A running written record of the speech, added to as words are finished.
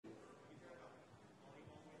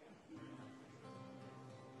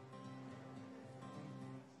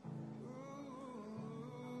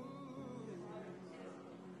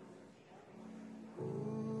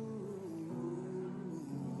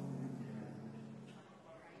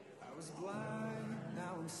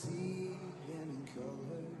seeing in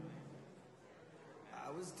color. I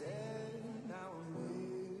was dead, now I'm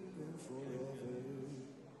living forever.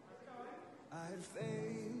 I had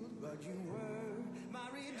failed, but you were my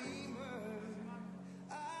redeemer.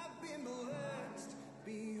 I've been blessed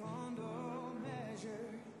beyond all measure.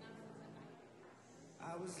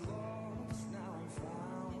 I was lost, now I'm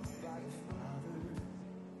found by the Father.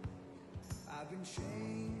 I've been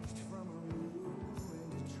changed from a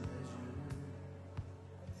ruined treasure.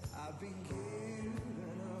 I've been given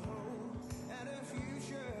a hope and a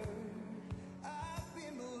future. I've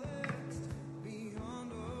been blessed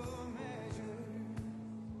beyond all measure.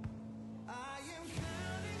 I am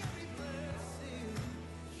counting every blessing,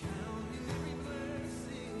 counting every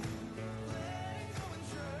blessing, letting go and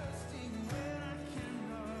trusting when I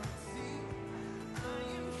cannot see. I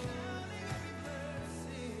am counting every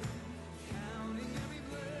blessing, counting every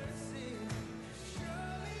blessing.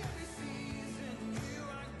 Surely every season you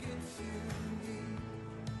are good to me.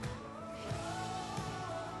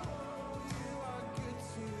 Oh, you are good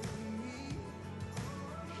to me.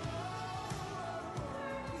 Oh,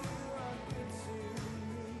 you are good to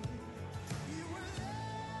me. You were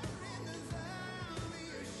there in the valley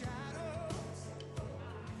of shadows.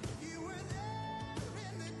 You were there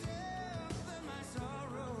in the depth of my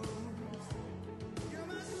sorrows. You're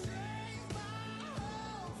my strength, my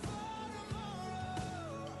hope for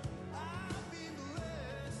tomorrow. I've been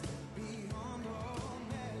blessed beyond all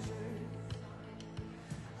measure.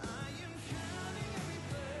 I am counting every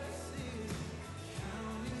blessing,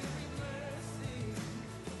 counting every blessing,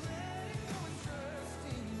 letting go and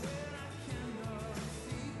trusting when I cannot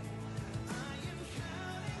see. I am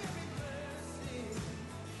counting every blessing,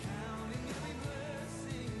 counting every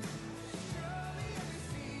blessing. Surely every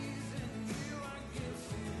season you are good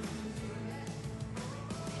to me.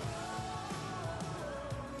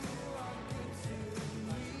 Oh, you are good to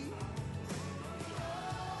me.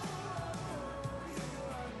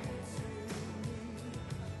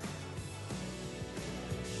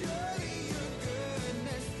 Surely your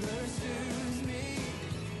goodness pursues me.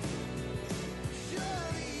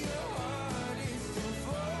 Surely your heart is still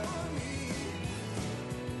for me.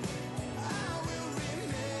 I will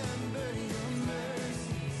remember your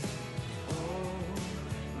mercies all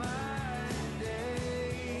my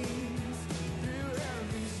days. Through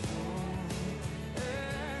every storm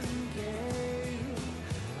and gale,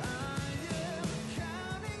 I am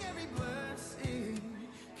counting every blessing,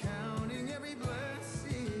 counting every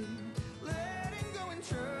blessing, letting go and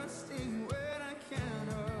trusting when I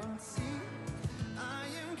cannot see. I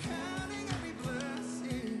am counting every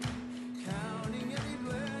blessing, counting every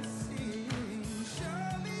blessing.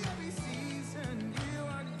 Surely every season you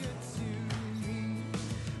are good to me.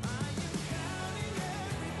 I am counting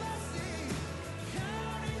every blessing,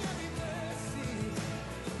 counting every blessing,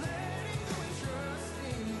 letting go and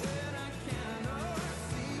trusting when I cannot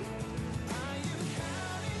see. I am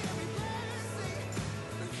counting every blessing,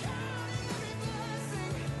 counting every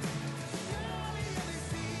blessing. Surely every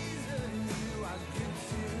season you are good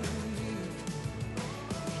to me.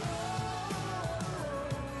 Oh,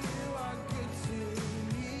 you are good to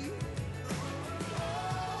me. Oh,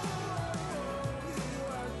 you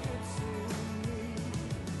are good to me.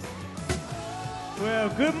 Well,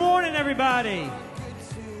 good morning, everybody. Good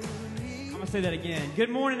to me. I'm going to say that again. Good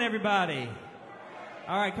morning, everybody.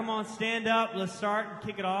 All right, come on, stand up. Let's start and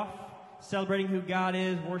kick it off. Celebrating who God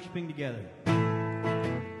is, worshiping together.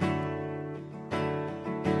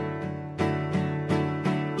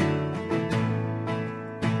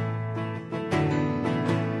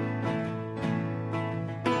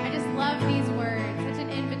 I just love these words, such an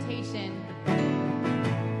invitation.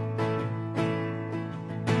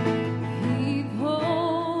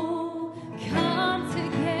 People come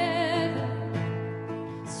together,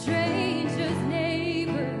 strangers,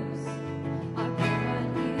 neighbors, our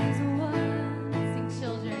God is one. Sing,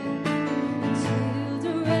 children.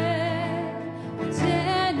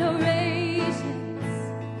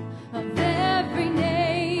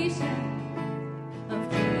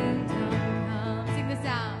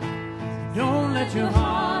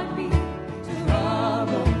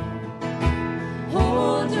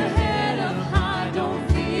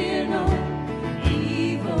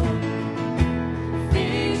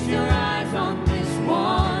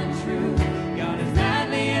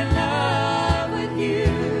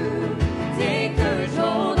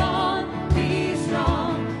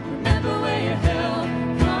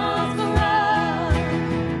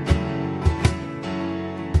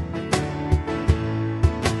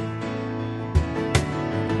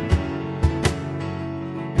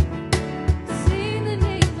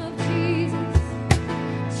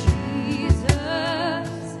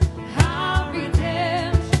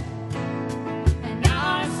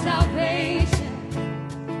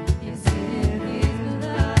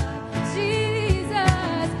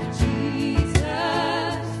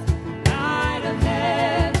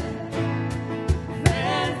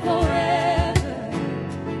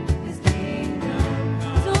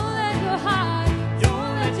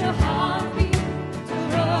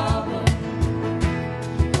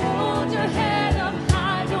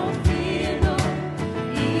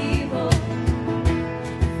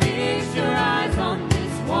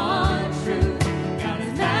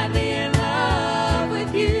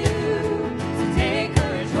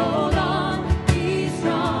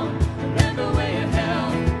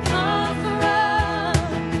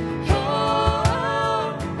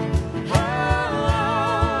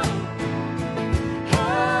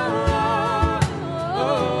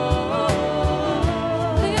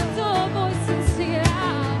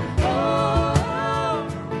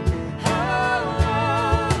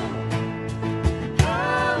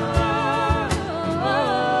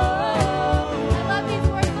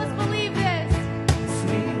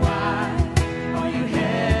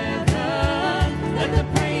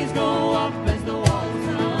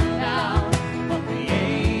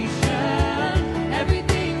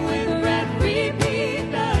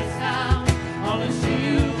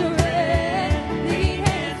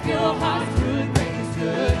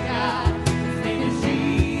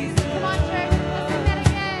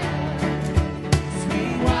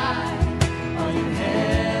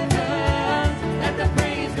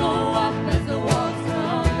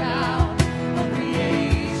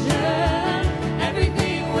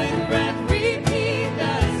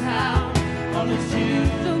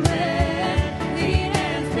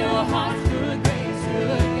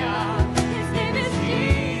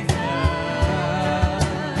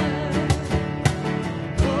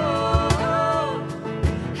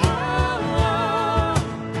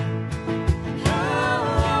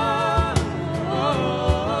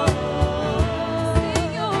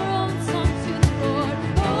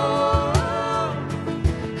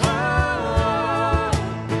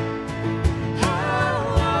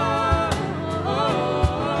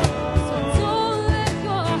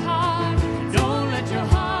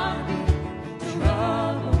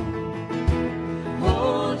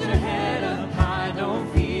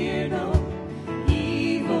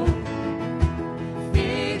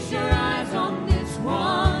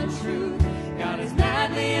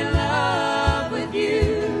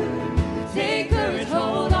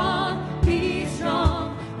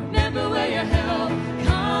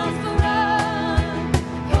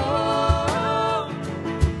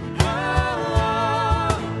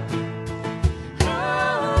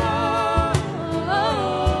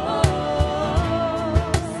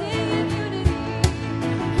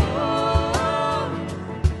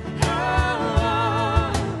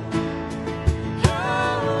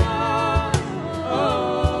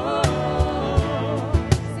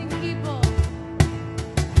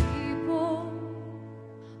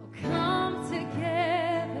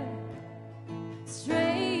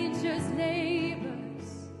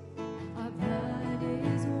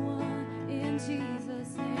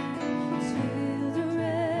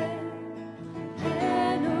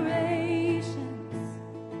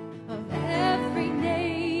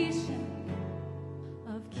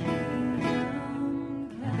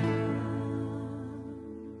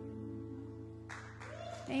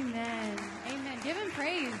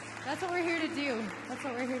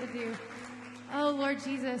 to do. Oh, Lord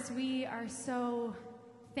Jesus, we are so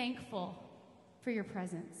thankful for your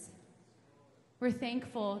presence. We're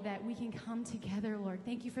thankful that we can come together, Lord.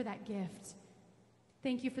 Thank you for that gift.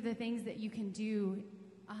 Thank you for the things that you can do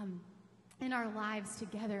in our lives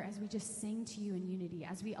together as we just sing to you in unity,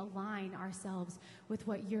 as we align ourselves with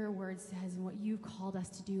what your word says and what you've called us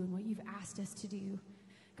to do and what you've asked us to do.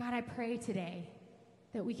 God, I pray today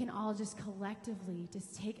that we can all just collectively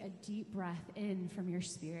just take a deep breath in from your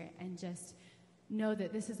spirit and just know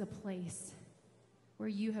that this is a place where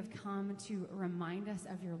you have come to remind us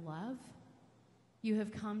of your love. You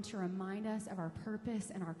have come to remind us of our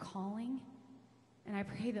purpose and our calling. And I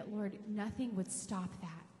pray that, Lord, nothing would stop that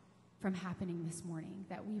from happening this morning,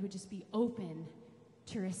 that we would just be open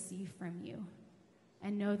to receive from you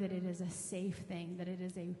and know that it is a safe thing, that it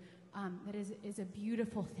is a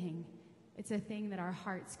beautiful thing. It's a thing that our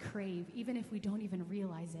hearts crave, even if we don't even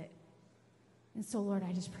realize it. And so, Lord,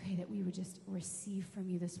 I just pray that we would just receive from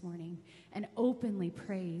you this morning and openly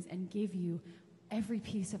praise and give you every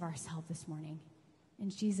piece of ourselves this morning. In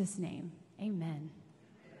Jesus' name, amen.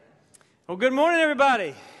 Well, good morning,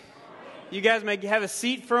 everybody. You guys may have a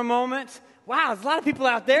seat for a moment. Wow, there's a lot of people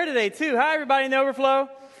out there today, too. Hi, everybody in the overflow.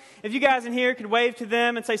 If you guys in here could wave to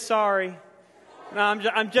them and say sorry. No,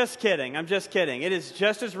 I'm just kidding. I'm just kidding. It is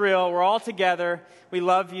just as real. We're all together. We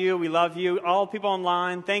love you. We love you. All people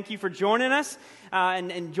online, thank you for joining us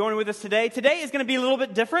and joining with us today. Today is going to be a little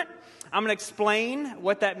bit different. I'm going to explain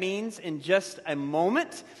what that means in just a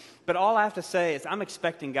moment. But all I have to say is I'm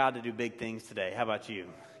expecting God to do big things today. How about you?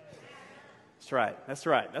 That's right. That's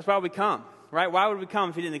right. That's why we come, right? Why would we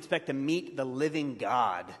come if we didn't expect to meet the living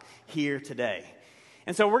God here today?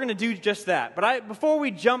 And so we're going to do just that. But before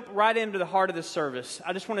we jump right into the heart of the service,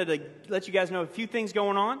 I just wanted to let you guys know a few things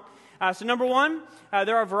going on. So number one,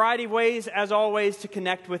 there are a variety of ways, as always, to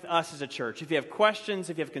connect with us as a church. If you have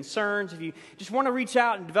questions, if you have concerns, if you just want to reach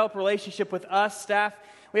out and develop a relationship with us, staff,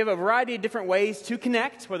 we have a variety of different ways to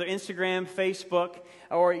connect, whether Instagram, Facebook,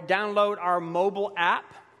 or download our mobile app.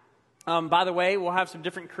 By the way, we'll have some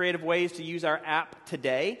different creative ways to use our app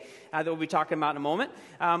today that we'll be talking about in a moment.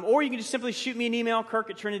 Or you can just simply shoot me an email,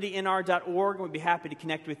 kirk@trinitynr.org, and we'd be happy to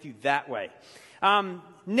connect with you that way.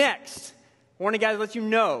 Next, I want to guys let you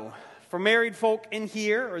know, for married folk in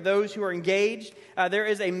here or those who are engaged, there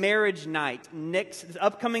is a marriage night next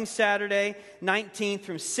upcoming Saturday, 19th,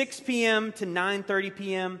 from 6 p.m. to 9:30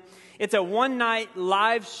 p.m. It's a one-night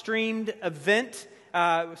live-streamed event.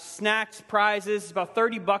 Snacks, prizes, it's about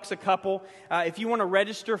 $30 a couple. If you want to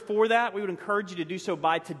register for that, we would encourage you to do so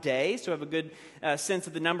by today, so have a good sense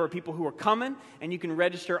of the number of people who are coming, and you can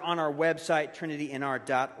register on our website,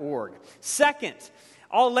 trinitynr.org. Second,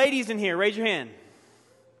 all ladies in here, raise your hand.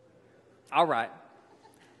 All right.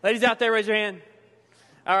 Ladies out there, raise your hand.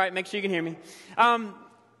 All right, make sure you can hear me.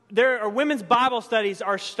 There are women's Bible studies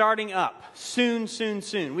are starting up soon.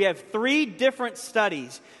 We have 3 different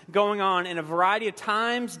studies going on in a variety of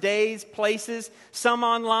times, days, places, some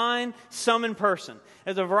online, some in person.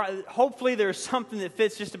 Hopefully there's something that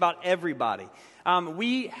fits just about everybody.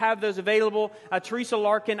 We have those available. Teresa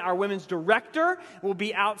Larkin, our women's director, will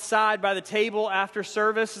be outside by the table after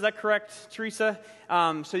service. Is that correct, Teresa?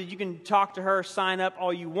 So you can talk to her, sign up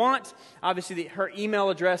all you want. Obviously, her email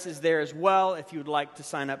address is there as well if you would like to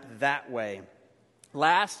sign up that way.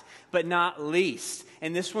 Last but not least,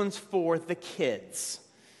 and this one's for the kids.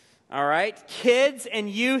 All right? Kids and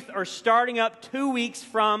youth are starting up 2 weeks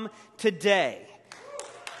from today.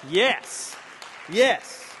 Yes.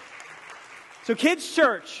 So Kids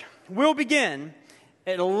Church will begin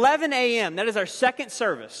at 11 a.m. That is our second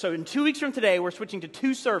service. So in 2 weeks from today, we're switching to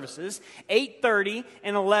 2 services, 8:30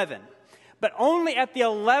 and 11. But only at the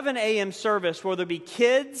 11 a.m. service will there be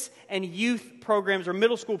kids and youth programs or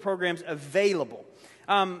middle school programs available.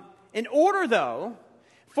 In order, though,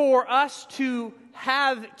 for us to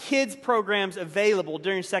have kids programs available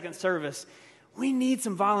during second service, we need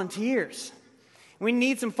some volunteers. We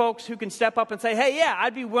need some folks who can step up and say, hey, yeah,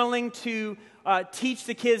 I'd be willing to teach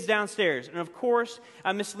the kids downstairs. And of course,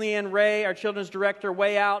 Miss Leanne Ray, our children's director,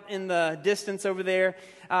 way out in the distance over there,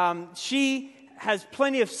 she has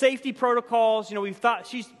plenty of safety protocols. You know, we've thought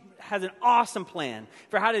she has an awesome plan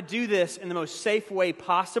for how to do this in the most safe way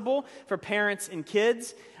possible for parents and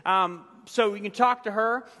kids. So we can talk to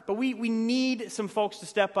her, but we need some folks to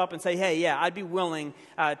step up and say, hey, yeah, I'd be willing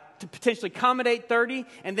to potentially come at 8:30,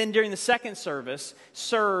 and then during the second service,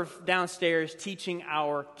 serve downstairs teaching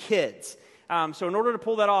our kids. So in order to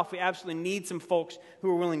pull that off, we absolutely need some folks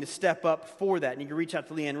who are willing to step up for that, and you can reach out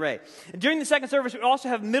to Leanne Ray. During the second service, we also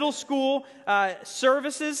have middle school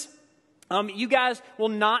services. You guys will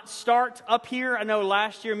not start up here. I know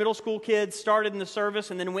last year middle school kids started in the service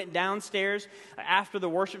and then went downstairs after the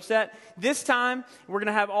worship set. This time, we're going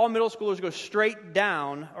to have all middle schoolers go straight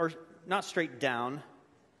down, or not straight down,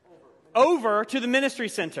 over to the ministry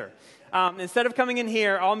center. Instead of coming in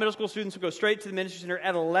here, all middle school students will go straight to the ministry center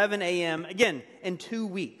at 11 a.m., again, in 2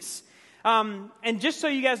 weeks. And just so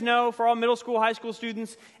you guys know, for all middle school, high school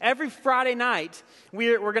students, every Friday night,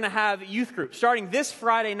 we're going to have youth groups, starting this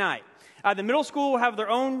Friday night. The middle school will have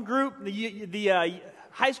their own group. The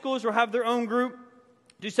high schoolers will have their own group,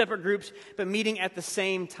 2 separate groups, but meeting at the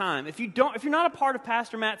same time. If you're not a part of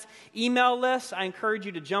Pastor Matt's email list, I encourage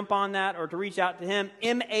you to jump on that or to reach out to him.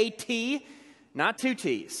 M-A-T, not 2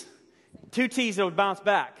 T's. 2 T's, it'll bounce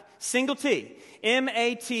back. Single T.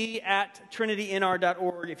 M-A-T at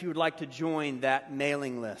trinitynr.org if you would like to join that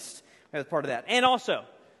mailing list as part of that. And also,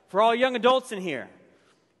 for all young adults in here,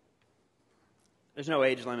 there's no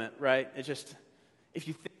age limit, right? It's just, if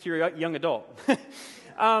you think you're a young adult.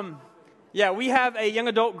 Yeah, we have a young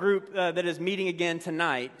adult group that is meeting again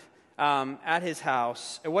tonight at his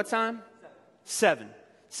house. At what time? 7.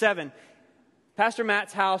 Pastor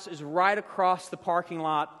Matt's house is right across the parking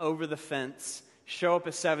lot over the fence. Show up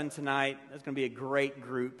at 7 tonight. There's going to be a great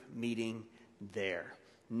group meeting there.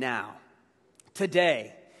 Now,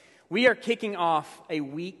 today, we are kicking off a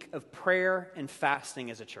week of prayer and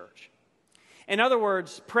fasting as a church. In other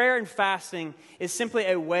words, prayer and fasting is simply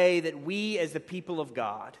a way that we as the people of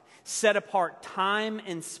God set apart time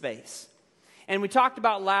and space. And we talked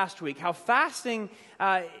about last week how fasting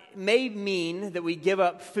may mean that we give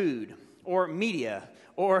up food or media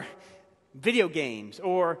or video games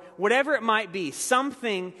or whatever it might be,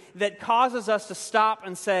 something that causes us to stop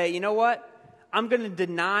and say, you know what, I'm going to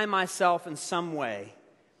deny myself in some way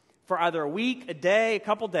for either a week, a day, a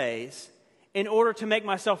couple days, in order to make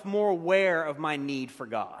myself more aware of my need for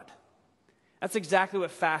God. That's exactly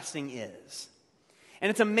what fasting is. And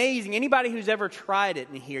it's amazing. Anybody who's ever tried it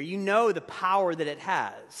in here, you know the power that it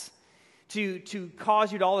has to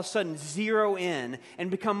cause you to all of a sudden zero in and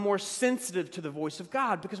become more sensitive to the voice of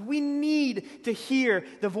God, because we need to hear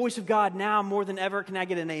the voice of God now more than ever. Can I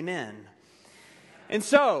get an amen? And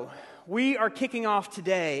so, we are kicking off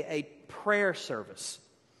today a prayer service,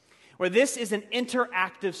 where this is an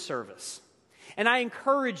interactive service. And I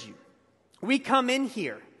encourage you, we come in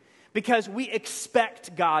here because we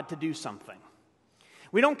expect God to do something.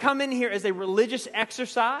 We don't come in here as a religious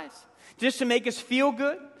exercise just to make us feel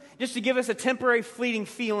good, just to give us a temporary fleeting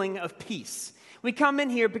feeling of peace. We come in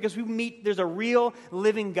here because there's a real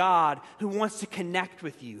living God who wants to connect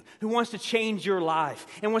with you, who wants to change your life,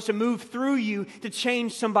 and wants to move through you to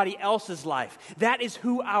change somebody else's life. That is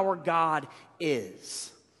who our God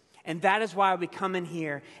is. And that is why we come in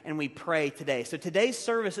here and we pray today. So today's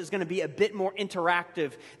service is going to be a bit more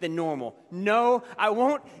interactive than normal. No, I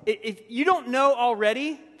won't. If you don't know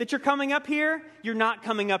already that you're coming up here, you're not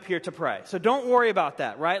coming up here to pray. So don't worry about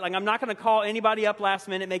that, right? Like, I'm not going to call anybody up last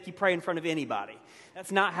minute and make you pray in front of anybody.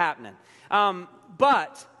 That's not happening.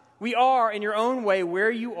 But we are, in your own way,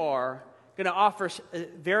 where you are, going to offer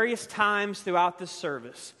various times throughout this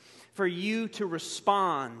service for you to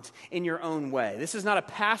respond in your own way. This is not a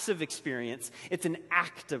passive experience, it's an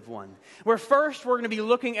active one. Where first we're going to be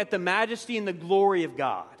looking at the majesty and the glory of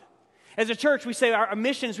God. As a church, we say our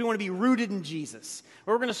mission is we want to be rooted in Jesus.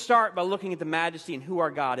 We're going to start by looking at the majesty and who our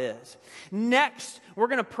God is. Next, we're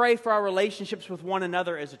going to pray for our relationships with one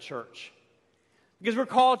another as a church, because we're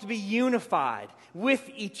called to be unified with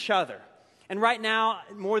each other. And right now,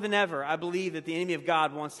 more than ever, I believe that the enemy of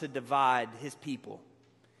God wants to divide his people.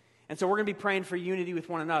 And so we're going to be praying for unity with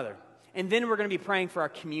one another. And then we're going to be praying for our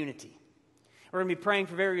community. We're going to be praying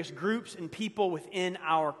for various groups and people within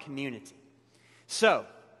our community. So,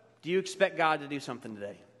 do you expect God to do something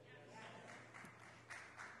today?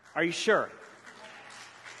 Are you sure?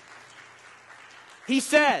 He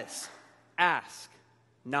says, ask,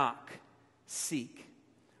 knock, seek.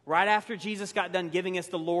 Right after Jesus got done giving us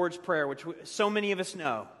the Lord's Prayer, which so many of us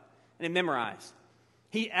know and have memorized,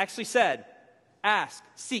 he actually said, ask,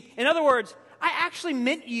 seek. In other words, I actually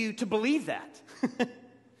meant you to believe that.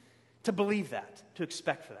 To believe that, to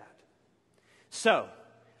expect for that. So,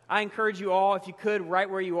 I encourage you all, if you could, right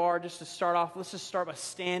where you are, just to start off, let's just start by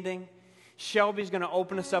standing. Shelby's going to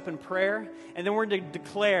open us up in prayer, and then we're going to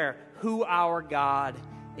declare who our God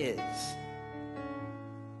is.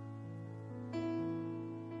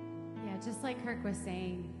 Yeah, just like Kirk was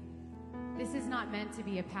saying, this is not meant to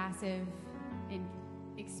be a passive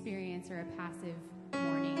experience or a passive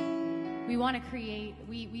morning. We want to create,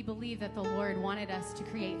 we believe that the Lord wanted us to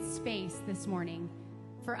create space this morning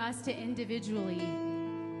for us to individually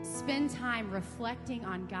spend time reflecting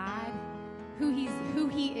on God, who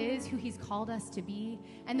he is, who he's called us to be,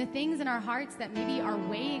 and the things in our hearts that maybe are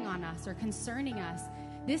weighing on us or concerning us.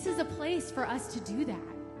 This is a place for us to do that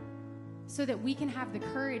so that we can have the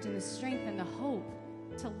courage and the strength and the hope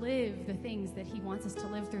to live the things that he wants us to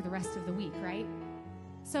live through the rest of the week, right?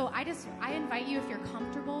 So I invite you, if you're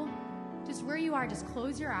comfortable, just where you are, just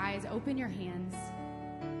close your eyes, open your hands,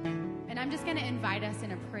 and I'm just going to invite us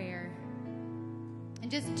in a prayer.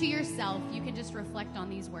 And just to yourself, you can just reflect on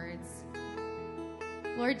these words.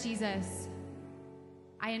 Lord Jesus,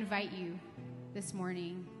 I invite you this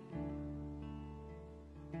morning.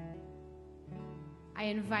 I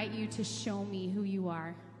invite you to show me who you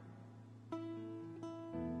are.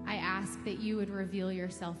 I ask that you would reveal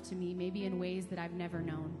yourself to me, maybe in ways that I've never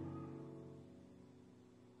known.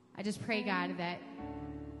 I just pray, God, that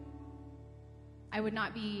I would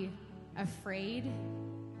not be afraid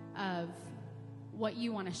of what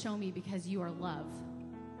you want to show me, because you are love.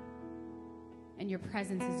 And your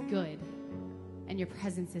presence is good. And your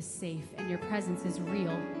presence is safe. And your presence is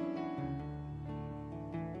real.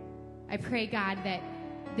 I pray, God, that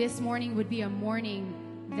this morning would be a morning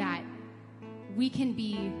that we can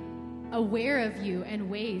be aware of you in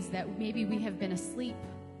ways that maybe we have been asleep.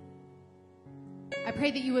 I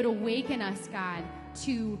pray that you would awaken us, God,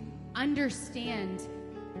 to understand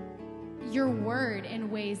your word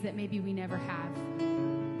in ways that maybe we never have.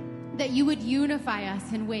 That you would unify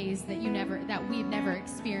us in ways that we've never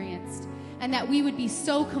experienced. And that we would be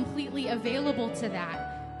so completely available to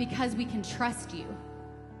that because we can trust you.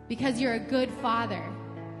 Because you're a good Father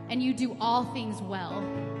and you do all things well.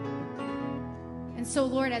 And so,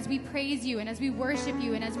 Lord, as we praise you and as we worship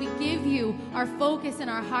you and as we give you our focus and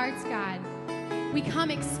our hearts, God, we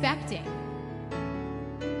come expecting.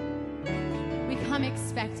 We come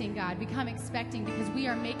expecting, God. We come expecting because we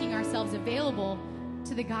are making ourselves available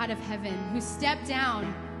to the God of heaven who stepped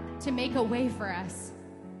down to make a way for us.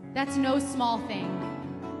 That's no small thing.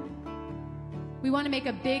 We want to make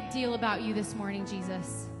a big deal about you this morning,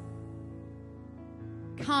 Jesus.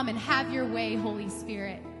 Come and have your way, Holy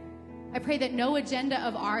Spirit. I pray that no agenda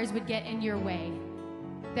of ours would get in your way,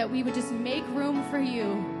 that we would just make room for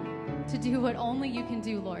you to do what only you can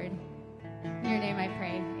do, Lord. In your name I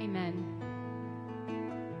pray. Amen.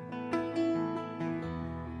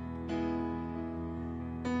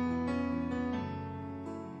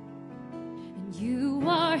 And you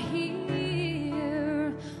are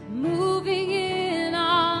here, moving in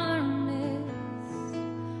our midst.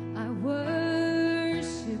 I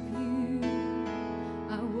worship you.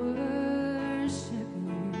 I worship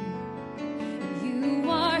you. You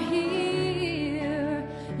are here.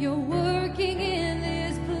 You're working in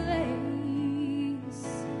this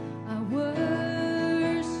place. I worship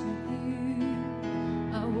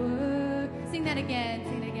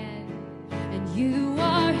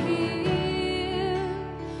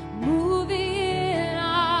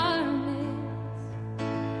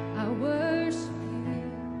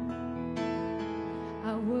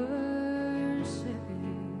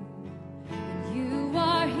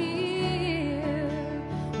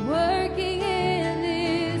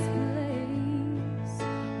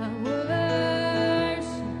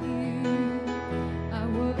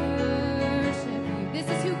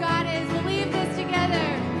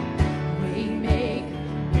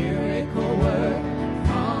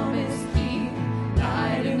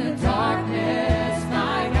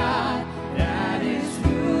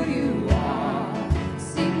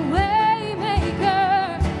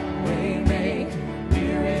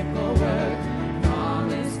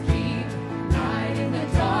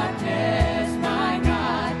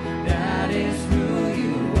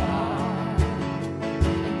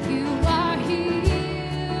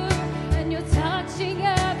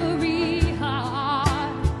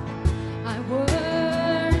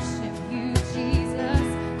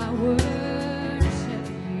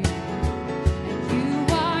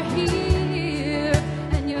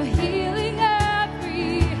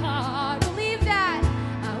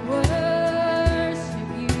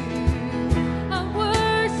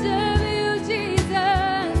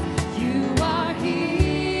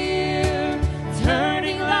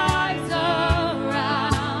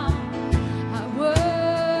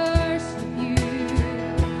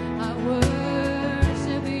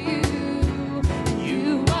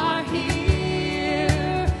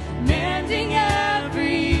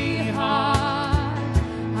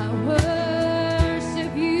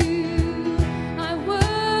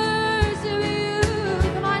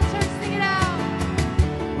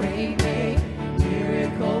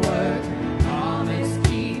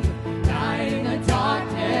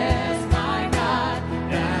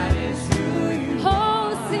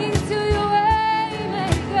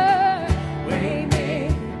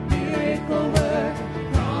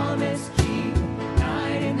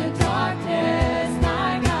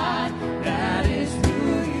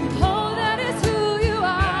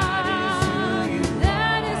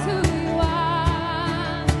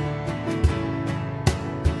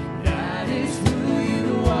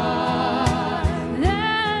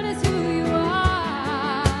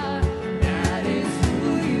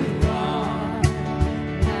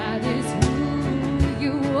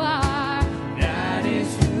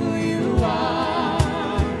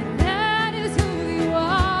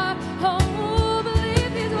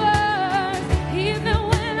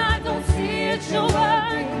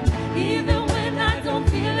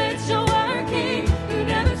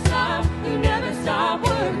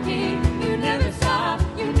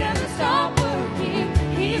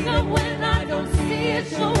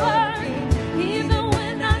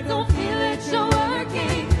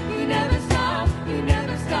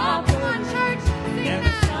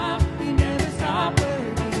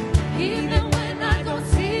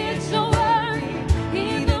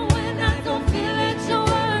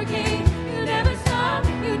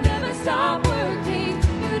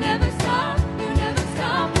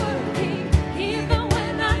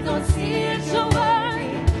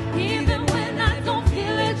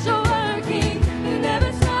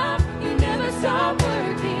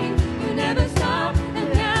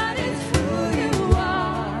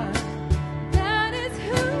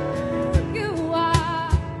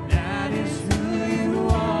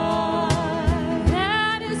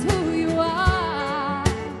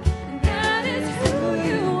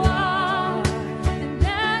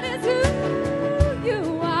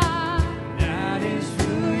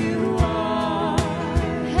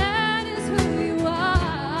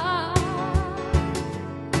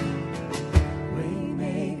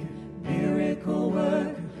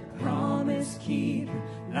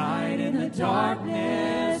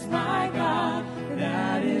darkness, my God,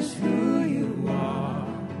 that is who you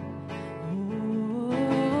are.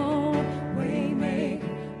 Oh,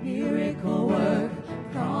 waymaker, miracle work,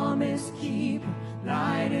 promise keep,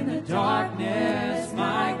 light in the darkness,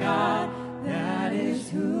 my God, that is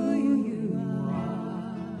who you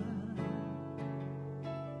are.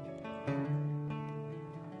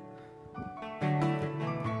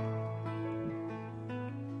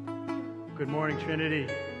 Good morning, Trinity.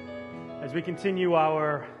 As we continue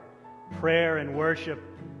our prayer and worship,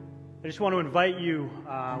 I just want to invite you,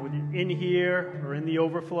 whether you're in here or in the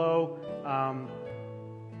overflow,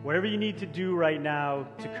 whatever you need to do right now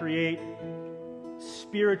to create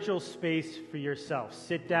spiritual space for yourself.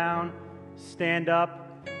 Sit down, stand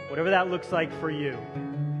up, whatever that looks like for you.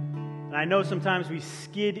 And I know sometimes we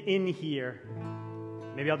skid in here.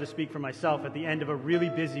 Maybe I'll just speak for myself at the end of a really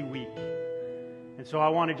busy week. And so I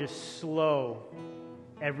want to just slow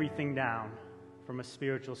everything down from a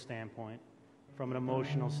spiritual standpoint, from an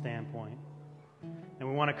emotional standpoint. And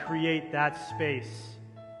we want to create that space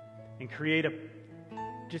and create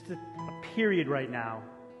just a period right now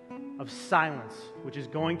of silence, which is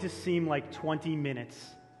going to seem like 20 minutes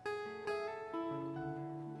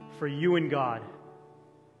for you and God,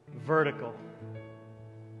 vertical.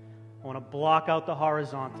 I want to block out the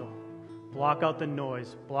horizontal, block out the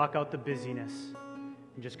noise, block out the busyness,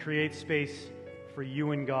 and just create space for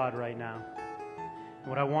you and God right now. And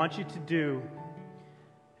what I want you to do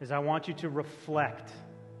is I want you to reflect.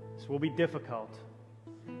 This will be difficult,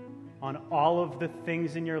 on all of the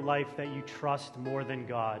things in your life that you trust more than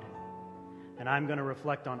God. And I'm going to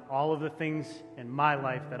reflect on all of the things in my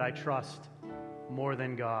life that I trust more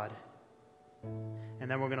than God.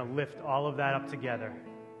 And then we're going to lift all of that up together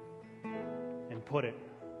and put it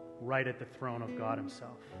right at the throne of God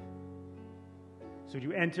Himself. So would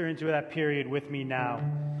you enter into that period with me now?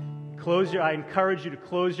 I encourage you to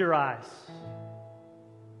close your eyes.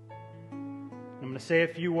 I'm going to say a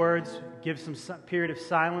few words, give some period of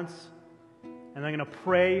silence, and I'm going to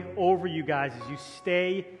pray over you guys as you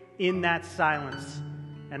stay in that silence,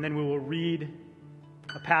 and then we will read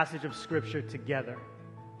a passage of Scripture together.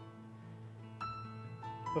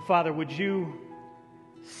 But Father, would you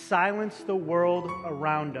silence the world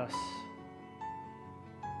around us,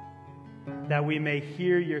 that we may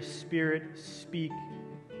hear your Spirit speak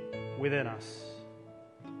within us.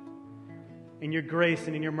 In your grace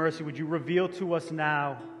and in your mercy, would you reveal to us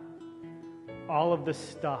now all of the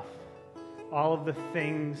stuff, all of the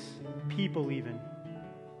things, people even,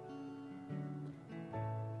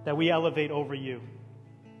 that we elevate over you,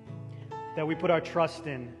 that we put our trust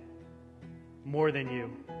in more than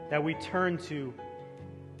you, that we turn to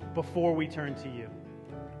before we turn to you.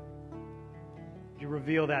 You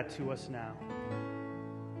reveal that to us now.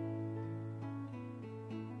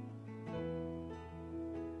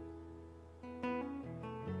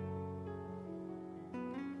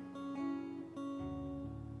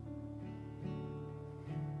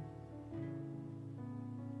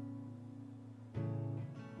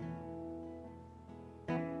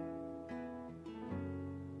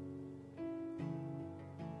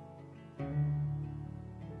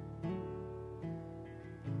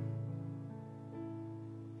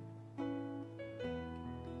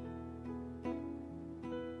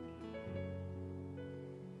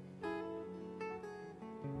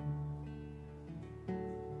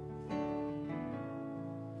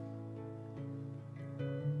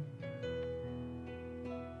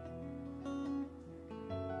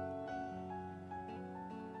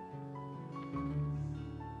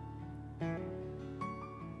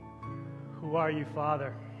 Who are you,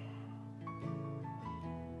 Father?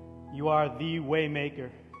 You are the Waymaker.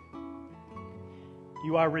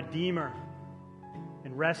 You are Redeemer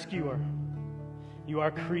and Rescuer. You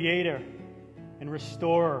are Creator and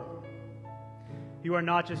Restorer. You are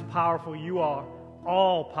not just powerful, you are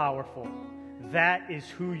all-powerful. That is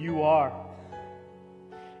who you are.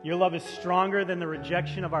 Your love is stronger than the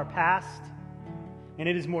rejection of our past, and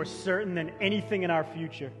it is more certain than anything in our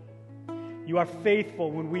future. You are faithful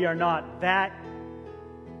when we are not. That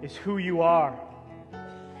is who you are.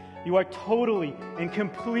 You are totally and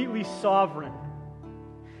completely sovereign.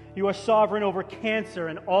 You are sovereign over cancer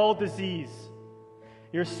and all disease.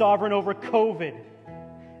 You're sovereign over COVID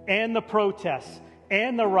and the protests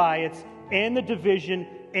and the riots and the division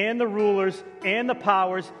and the rulers and the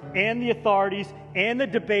powers and the authorities and the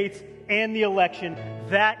debates and the election.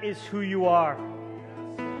 That is who you are.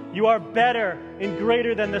 You are better and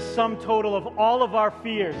greater than the sum total of all of our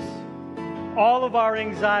fears, all of our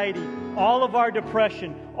anxiety, all of our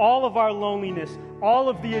depression, all of our loneliness, all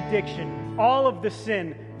of the addiction, all of the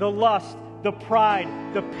sin, the lust, the pride,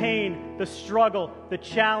 the pain, the struggle, the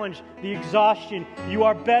challenge, the exhaustion. You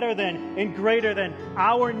are better than and greater than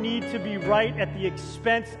our need to be right at the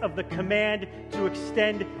expense of the command to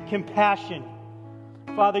extend compassion.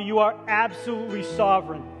 Father, you are absolutely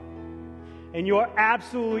sovereign, and you are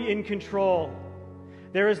absolutely in control.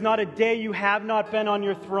 There is not a day you have not been on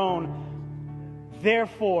your throne.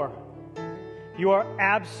 Therefore, you are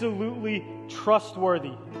absolutely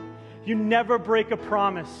trustworthy. You never break a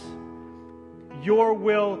promise. Your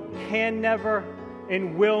will can never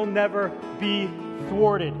and will never be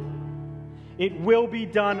thwarted. It will be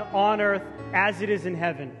done on earth as it is in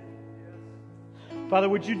heaven. Father,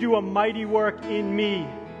 would you do a mighty work in me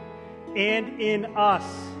and in us,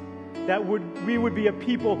 that we would be a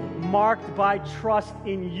people marked by trust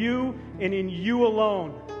in you and in you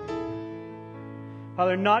alone.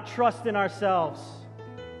 Father, not trust in ourselves,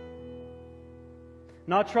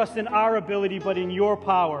 not trust in our ability, but in your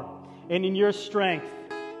power and in your strength.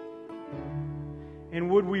 And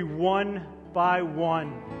would we one by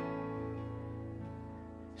one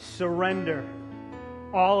surrender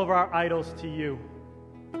all of our idols to you.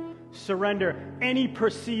 Surrender any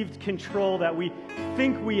perceived control that we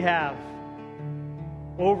think we have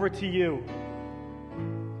over to you.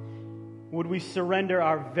 Would we surrender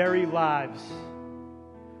our very lives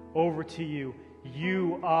over to you?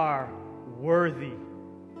 You are worthy.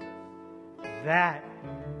 That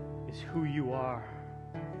is who you are.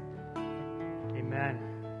 Amen.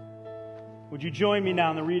 Would you join me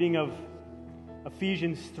now in the reading of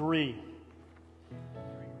Ephesians 3?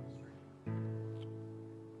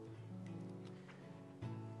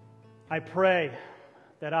 I pray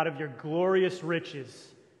that out of your glorious riches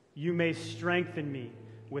you may strengthen me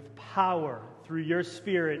with power through your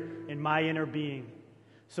Spirit in my inner being,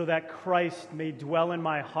 so that Christ may dwell in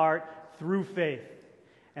my heart through faith.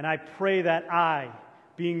 And I pray that I,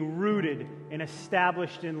 being rooted and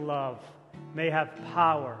established in love, may have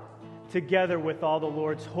power, together with all the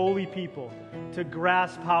Lord's holy people, to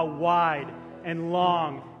grasp how wide and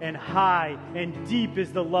long and high and deep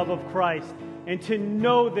is the love of Christ, and to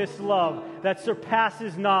know this love that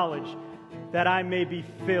surpasses knowledge, that I may be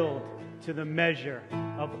filled to the measure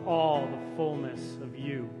of all the fullness of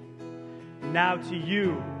you. Now to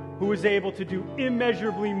you, who is able to do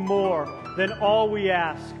immeasurably more than all we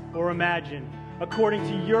ask or imagine, according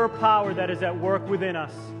to your power that is at work within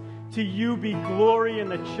us, to you be glory in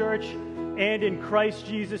the church and in Christ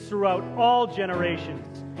Jesus throughout all generations,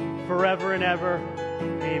 forever and ever.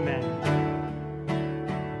 Amen.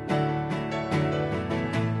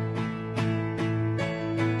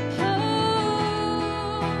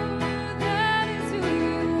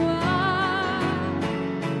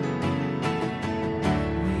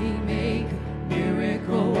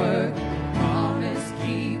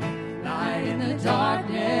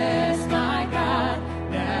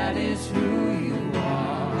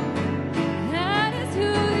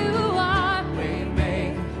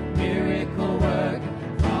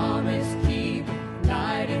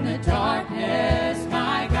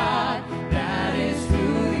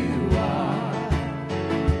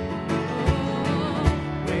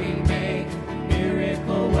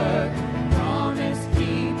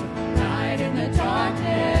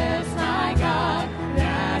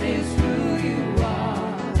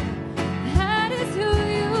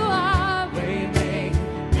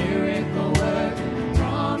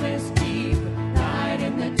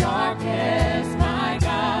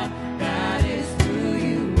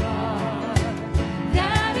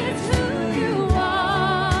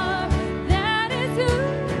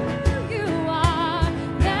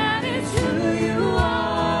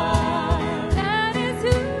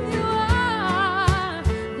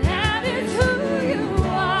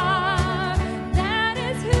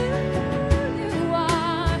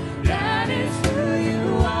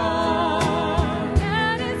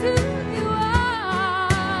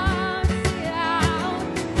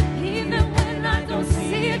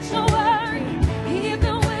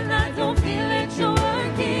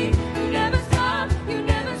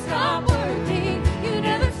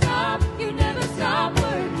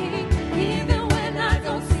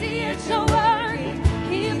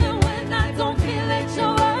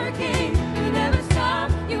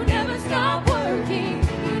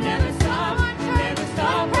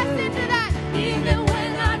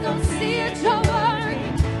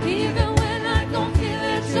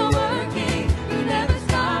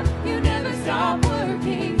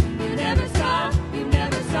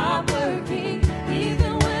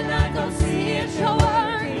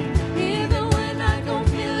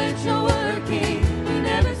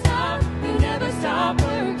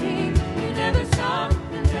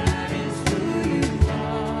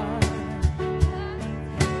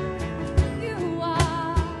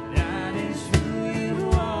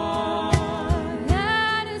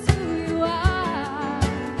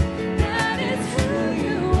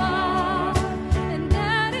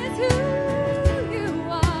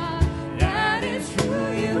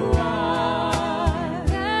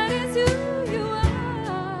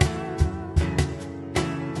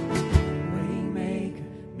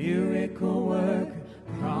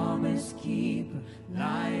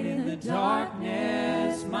 light in the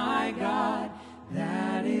darkness, my God,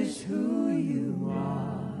 that is who you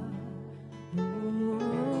are.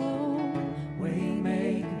 Oh,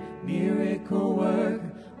 Waymaker, miracle work,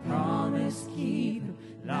 promise keep,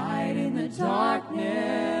 light in the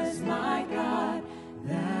darkness, my God,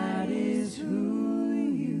 that is who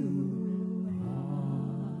you are.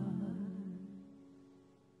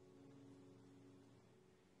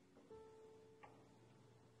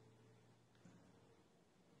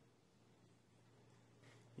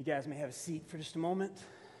 You guys may have a seat for just a moment.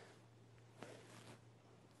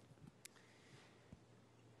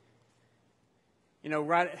 You know,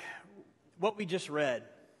 right, what we just read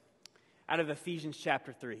out of Ephesians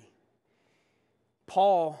chapter 3,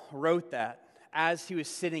 Paul wrote that as he was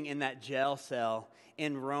sitting in that jail cell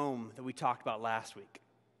in Rome that we talked about last week.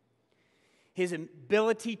 His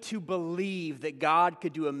ability to believe that God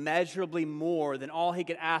could do immeasurably more than all he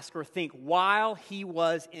could ask or think while he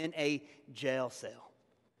was in a jail cell.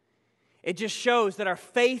 It just shows that our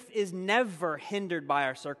faith is never hindered by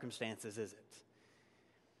our circumstances, is it?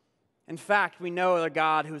 In fact, we know a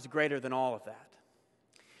God who is greater than all of that.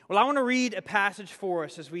 Well, I want to read a passage for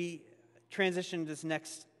us as we transition to this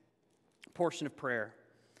next portion of prayer.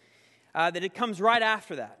 That it comes right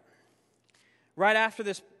after that. Right after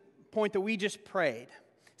this point that we just prayed.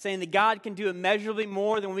 Saying that God can do immeasurably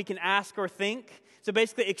more than we can ask or think. So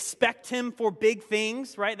basically expect Him for big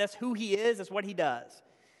things, right? That's who He is. That's what He does.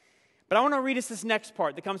 But I want to read us this next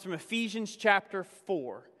part that comes from Ephesians chapter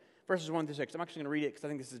 4. Verses 1 through 6. I'm actually going to read it because I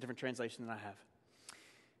think this is a different translation than I have.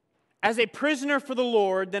 As a prisoner for the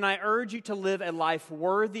Lord, then I urge you to live a life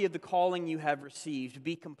worthy of the calling you have received.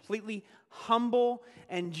 Be completely humble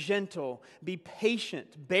and gentle. Be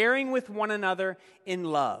patient, bearing with one another in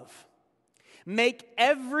love. Make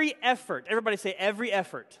every effort, everybody say every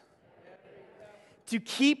effort, to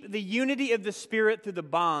keep the unity of the Spirit through the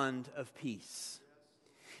bond of peace.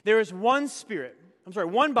 There is one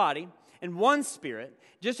body and one Spirit,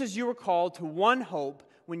 just as you were called to one hope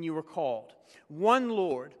when you were called. One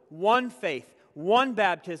Lord, one faith, one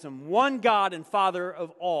baptism, one God and Father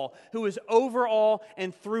of all, who is over all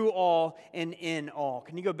and through all and in all.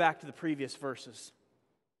 Can you go back to the previous verses?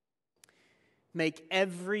 Make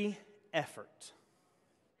every effort.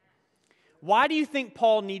 Why do you think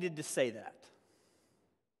Paul needed to say that?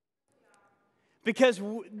 Because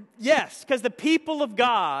the people of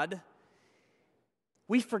God,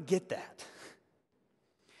 we forget that.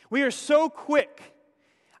 We are so quick.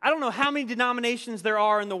 I don't know how many denominations there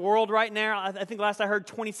are in the world right now. I think last I heard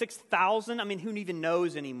 26,000. I mean, who even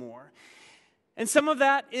knows anymore? And some of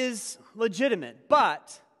that is legitimate,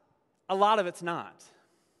 but a lot of it's not.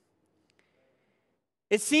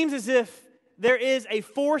 It seems as if there is a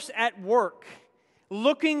force at work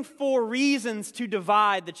looking for reasons to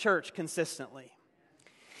divide the church consistently.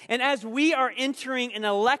 And as we are entering an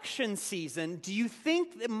election season, do you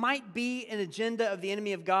think it might be an agenda of the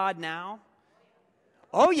enemy of God now?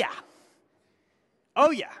 Oh yeah.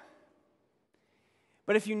 Oh yeah.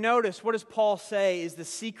 But if you notice, what does Paul say is the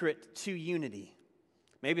secret to unity?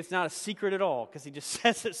 Maybe it's not a secret at all because he just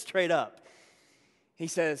says it straight up. He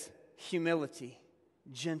says humility,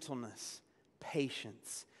 gentleness,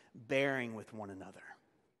 patience, bearing with one another.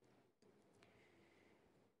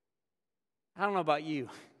 I don't know about you,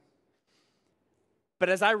 but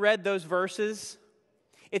as I read those verses,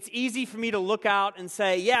 it's easy for me to look out and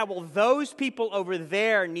say, yeah, well, those people over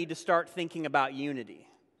there need to start thinking about unity.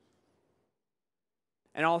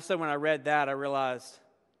 And also when I read that, I realized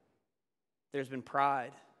there's been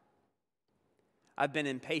pride. I've been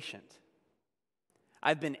impatient.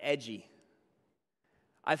 I've been edgy.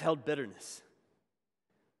 I've held bitterness.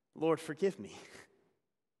 Lord, forgive me.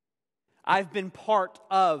 I've been part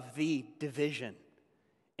of the division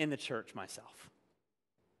in the church myself.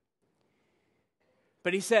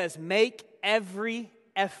 But he says, make every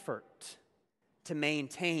effort to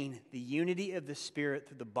maintain the unity of the Spirit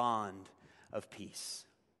through the bond of peace.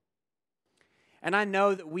 And I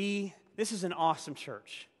know that this is an awesome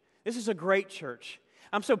church. This is a great church.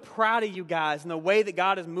 I'm so proud of you guys and the way that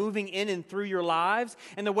God is moving in and through your lives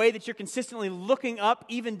and the way that you're consistently looking up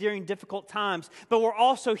even during difficult times. But we're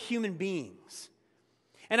also human beings.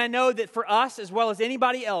 And I know that for us, as well as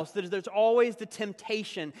anybody else, there's always the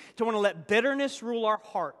temptation to want to let bitterness rule our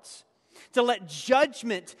hearts, to let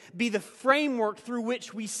judgment be the framework through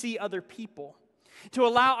which we see other people, to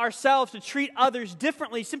allow ourselves to treat others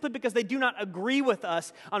differently simply because they do not agree with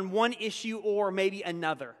us on one issue or maybe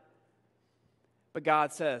another. But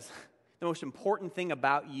God says, the most important thing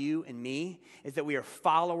about you and me is that we are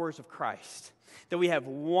followers of Christ, that we have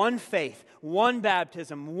one faith, one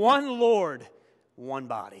baptism, one Lord, one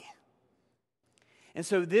body. And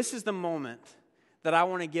so this is the moment that I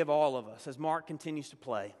want to give all of us as Mark continues to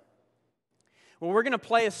play. Well, we're going to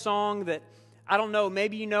play a song that, I don't know,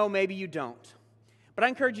 maybe you don't. But I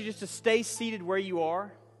encourage you just to stay seated where you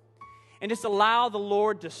are and just allow the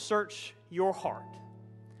Lord to search your heart.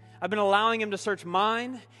 I've been allowing Him to search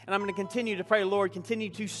mine, and I'm going to continue to pray, Lord, continue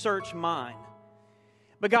to search mine.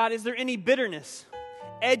 But God, is there any bitterness,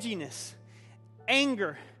 edginess,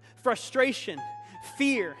 anger, frustration,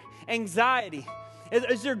 fear, anxiety?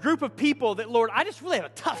 Is there a group of people that, Lord, I just really have a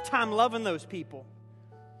tough time loving those people?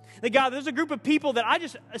 That, God, there's a group of people that I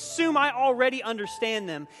just assume I already understand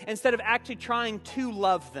them instead of actually trying to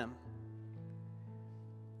love them.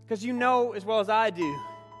 Because you know as well as I do,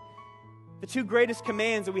 the two greatest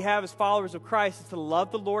commands that we have as followers of Christ is to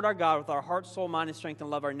love the Lord our God with our heart, soul, mind, and strength, and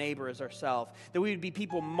love our neighbor as ourselves. That we would be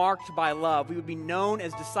people marked by love. We would be known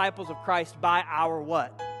as disciples of Christ by our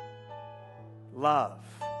what? Love.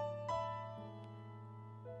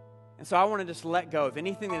 And so I want to just let go of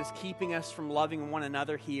anything that is keeping us from loving one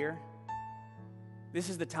another here. This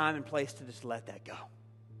is the time and place to just let that go.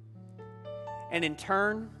 And in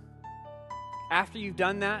turn, after you've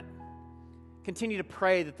done that, continue to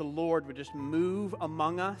pray that the Lord would just move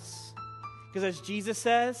among us. Because as Jesus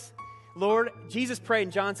says, Jesus prayed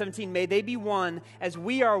in John 17, may they be one as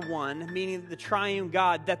we are one, meaning the triune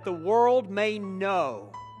God, that the world may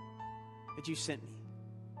know that you sent me.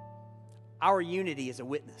 Our unity is a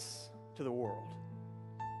witness to the world.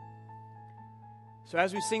 So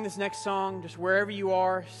as we sing this next song, just wherever you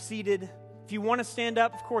are, seated, if you want to stand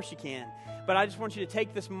up, of course you can. But I just want you to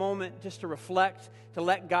take this moment just to reflect, to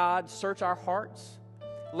let God search our hearts,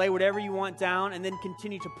 lay whatever you want down, and then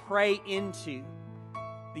continue to pray into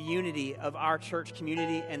the unity of our church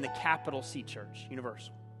community and the capital C Church,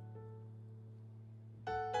 Universal.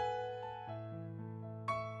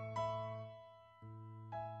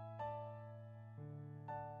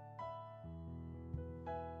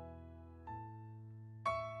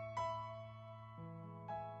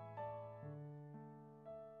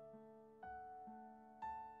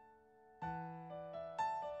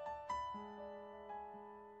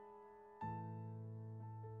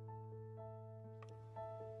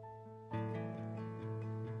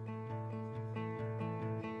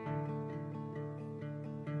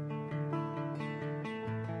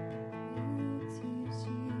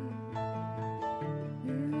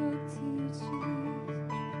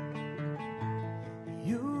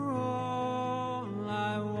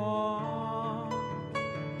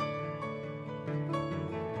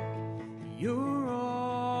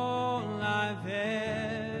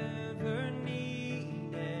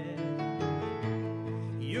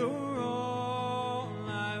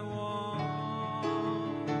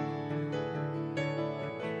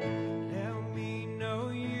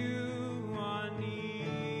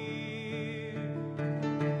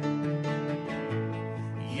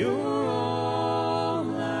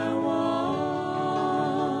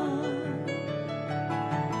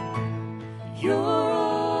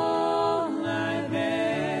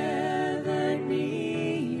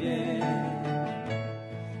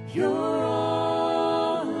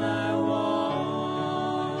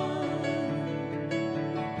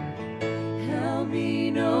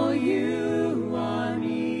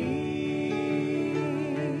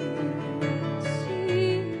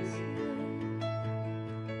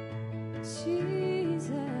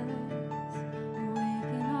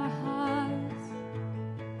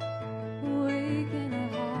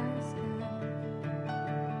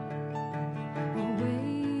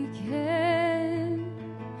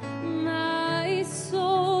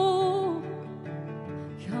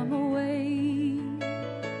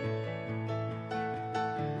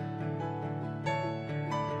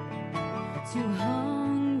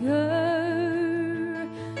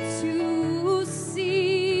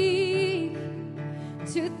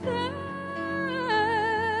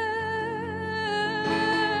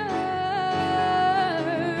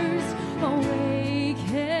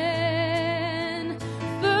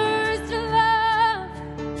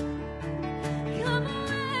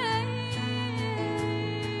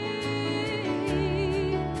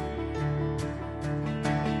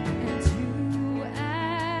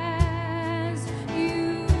 You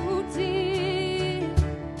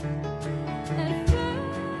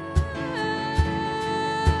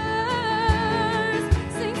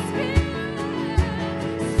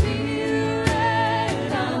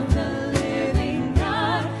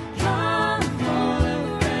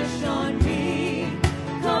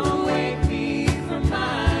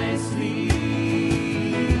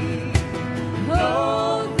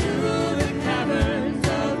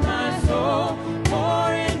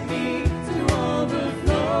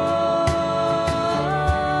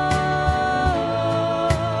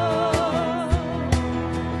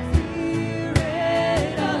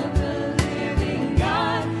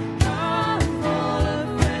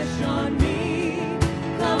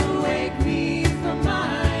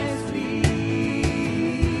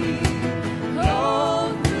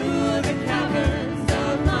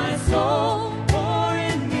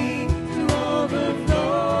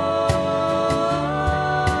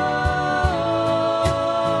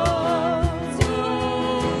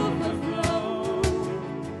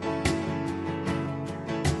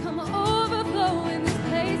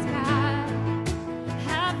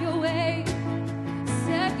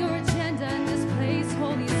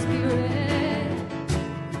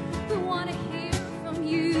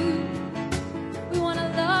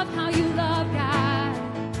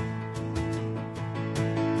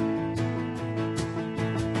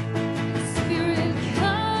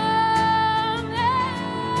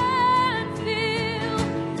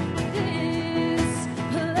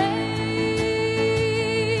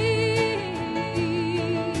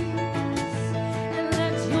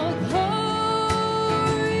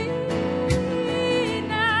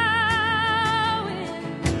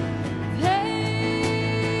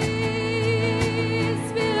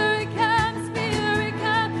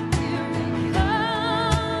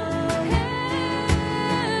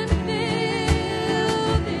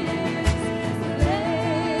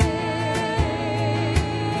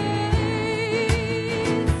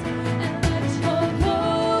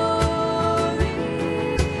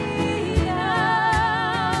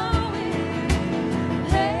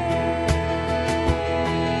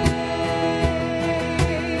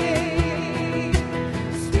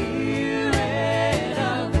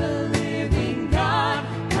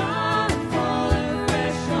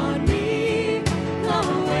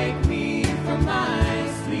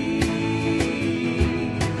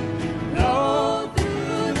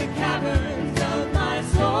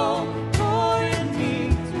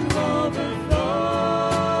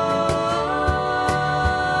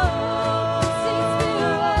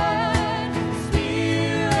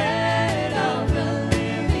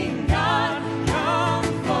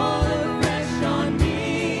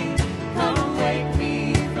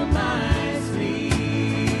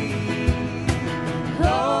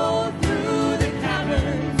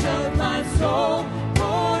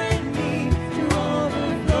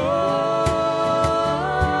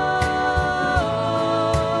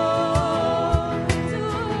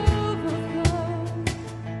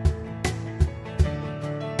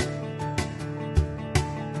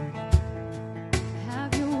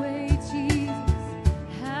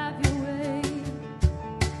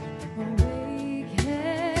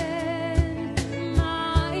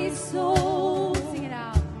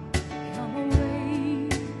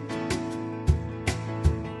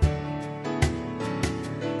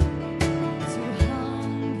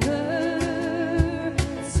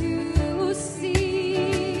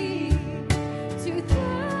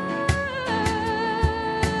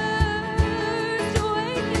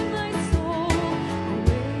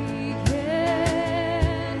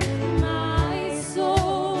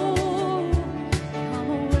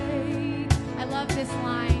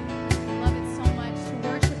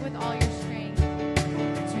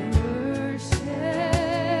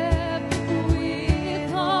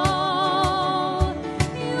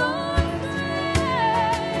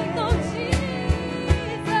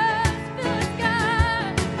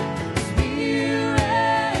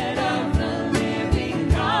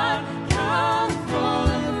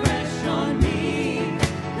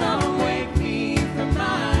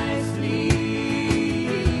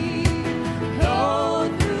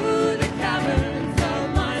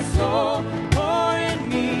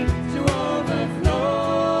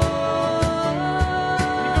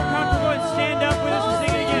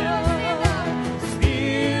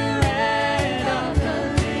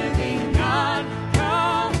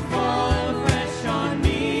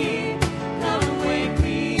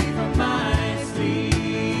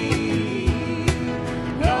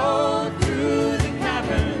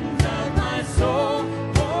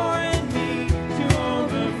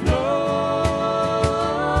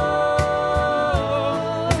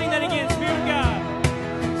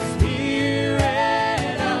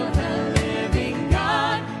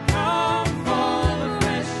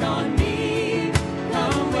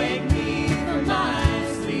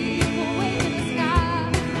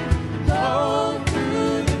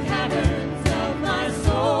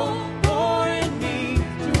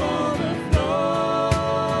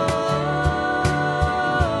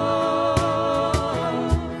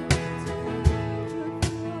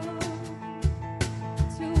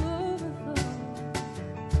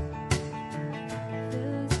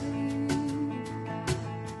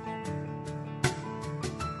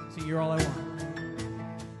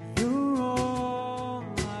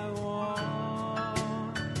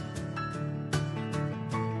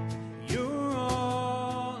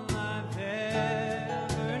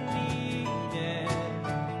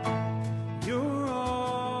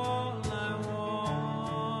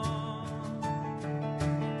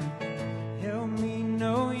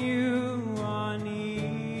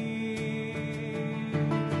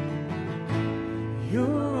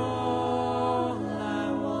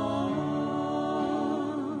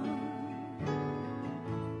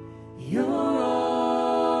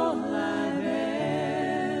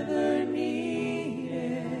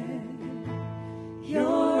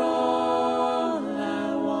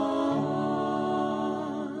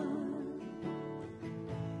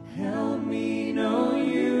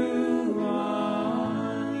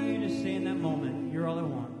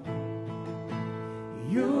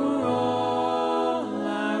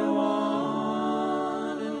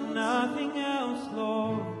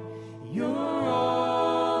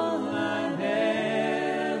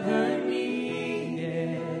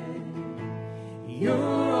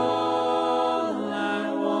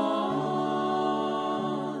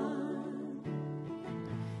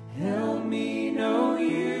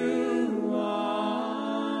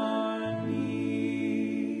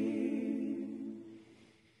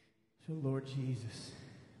Lord Jesus,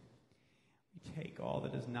 we take all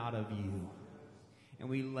that is not of you and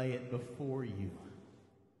we lay it before you.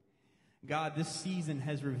 God, this season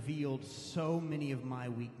has revealed so many of my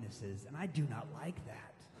weaknesses, and I do not like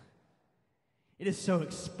that. It is so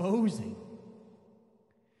exposing.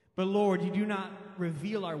 But Lord, you do not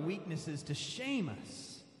reveal our weaknesses to shame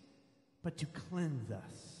us, but to cleanse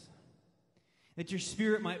us. That your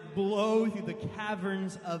Spirit might blow through the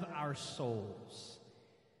caverns of our souls,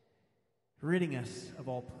 ridding us of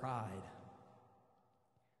all pride,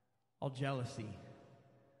 all jealousy,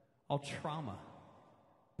 all trauma,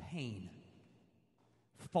 pain,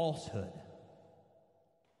 falsehood.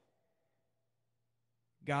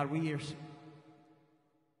 God, we've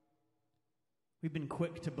been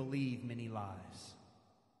quick to believe many lies.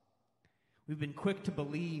 We've been quick to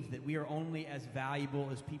believe that we are only as valuable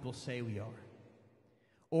as people say we are,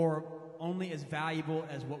 or only as valuable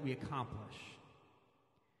as what we accomplish,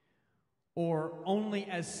 or only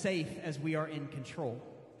as safe as we are in control.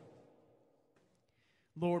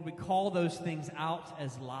 Lord, we call those things out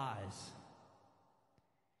as lies.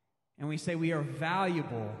 And we say we are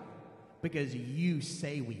valuable because you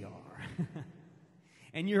say we are.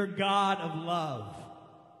 And you're a God of love,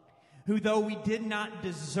 who though we did not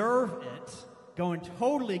deserve it, going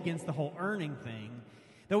totally against the whole earning thing,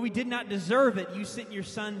 though we did not deserve it, you sent your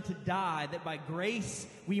Son to die that by grace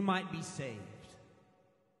we might be saved.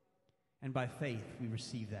 And by faith we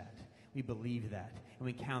receive that, we believe that, and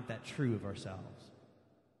we count that true of ourselves.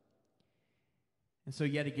 And so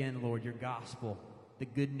yet again, Lord, your gospel, the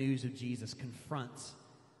good news of Jesus, confronts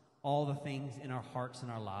all the things in our hearts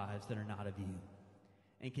and our lives that are not of you,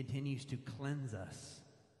 and continues to cleanse us.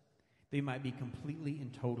 They might be completely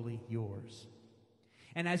and totally yours.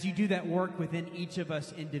 And as you do that work within each of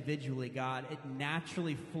us individually, God, it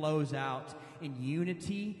naturally flows out in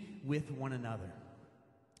unity with one another.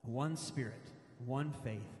 One Spirit, one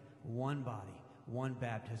faith, one body, one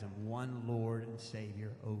baptism, one Lord and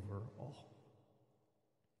Savior over all.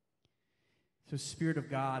 So, Spirit of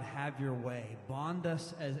God, have your way. Bond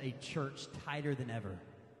us as a church tighter than ever.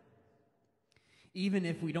 Even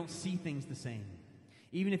if we don't see things the same.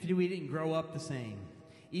 Even if we didn't grow up the same.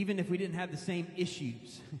 Even if we didn't have the same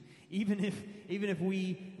issues. Even if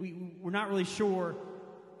we're not really sure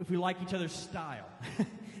if we like each other's style.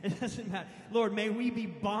 It doesn't matter. Lord, may we be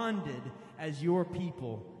bonded as your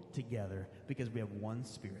people together because we have one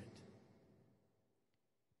Spirit.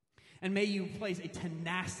 And may you place a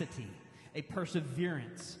tenacity, a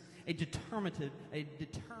perseverance, a determination,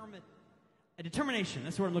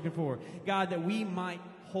 that's what I'm looking for. God, that we might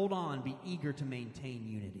hold on, be eager to maintain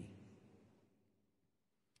unity.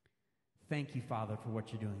 Thank you, Father, for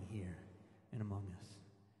what you're doing here and among us.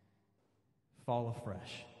 Fall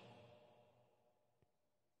afresh.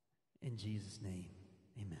 In Jesus' name,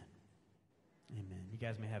 amen. Amen. You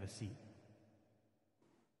guys may have a seat.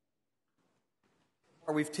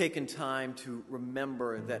 We've taken time to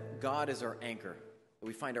remember that God is our anchor, that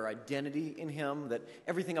we find our identity in Him, that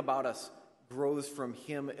everything about us grows from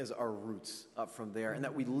Him as our roots up from there, and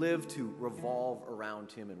that we live to revolve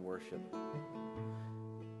around Him in worship.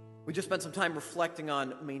 We just spent some time reflecting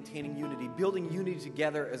on maintaining unity, building unity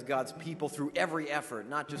together as God's people through every effort,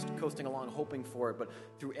 not just coasting along hoping for it, but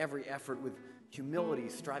through every effort with humility,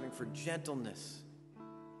 striving for gentleness.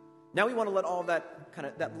 Now we want to let all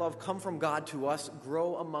that love come from God to us,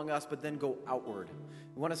 grow among us, but then go outward.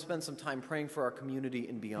 We want to spend some time praying for our community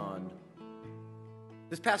and beyond.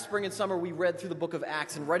 This past spring and summer, we read through the book of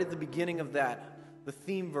Acts, and right at the beginning of that, the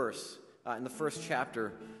theme verse in the first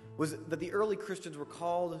chapter was that the early Christians were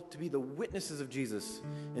called to be the witnesses of Jesus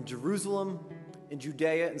in Jerusalem, in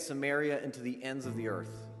Judea, and Samaria, and to the ends of the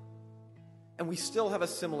earth. And we still have a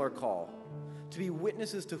similar call, to be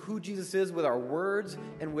witnesses to who Jesus is with our words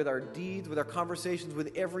and with our deeds, with our conversations,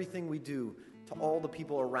 with everything we do, to all the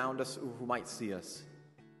people around us who might see us.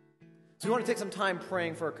 So we want to take some time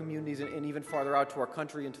praying for our communities and even farther out to our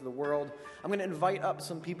country and to the world. I'm going to invite up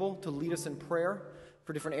some people to lead us in prayer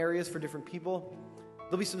for different areas, for different people.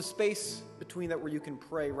 There'll be some space between that where you can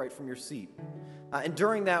pray right from your seat. And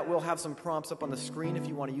during that, we'll have some prompts up on the screen if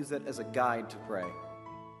you want to use that as a guide to pray.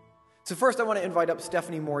 So first, I want to invite up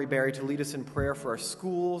Stephanie Morey-Berry to lead us in prayer for our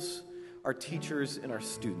schools, our teachers, and our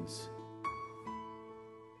students.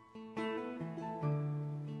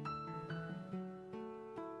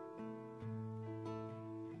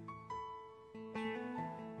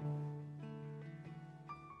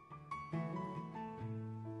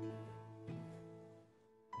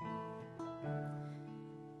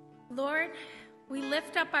 Lord, we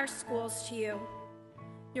lift up our schools to you.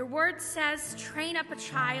 Your word says, train up a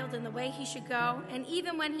child in the way he should go, and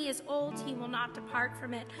even when he is old, he will not depart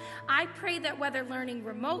from it. I pray that whether learning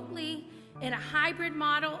remotely, in a hybrid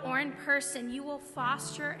model, or in person, you will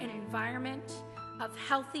foster an environment of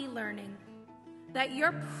healthy learning, that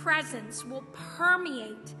your presence will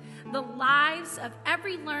permeate the lives of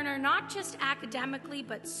every learner, not just academically,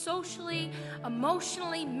 but socially,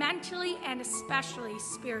 emotionally, mentally, and especially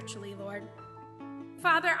spiritually, Lord.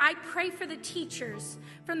 Father, I pray for the teachers,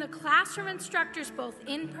 from the classroom instructors, both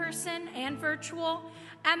in person and virtual,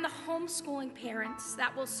 and the homeschooling parents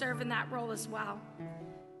that will serve in that role as well.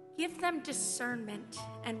 Give them discernment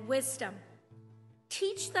and wisdom.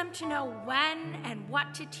 Teach them to know when and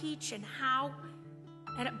what to teach and how.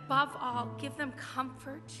 And above all, give them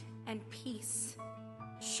comfort and peace.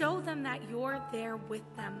 Show them that you're there with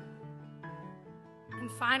them.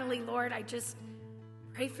 And finally, Lord, I just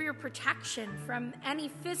pray for your protection from any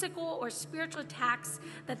physical or spiritual attacks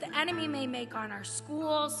that the enemy may make on our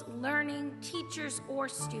schools, learning, teachers, or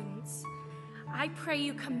students. I pray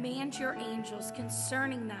you command your angels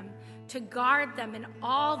concerning them to guard them in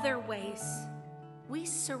all their ways. We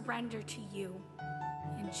surrender to you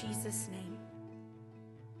in Jesus' name.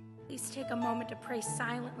 Please take a moment to pray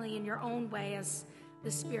silently in your own way as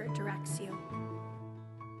the Spirit directs you.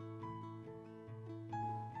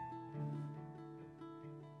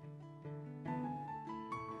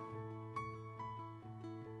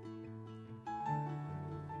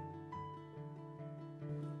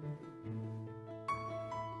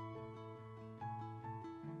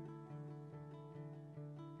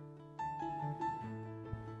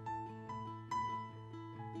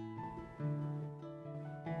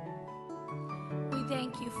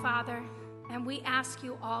 Thank you, Father, and we ask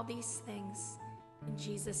you all these things in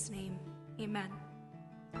Jesus' name. Amen.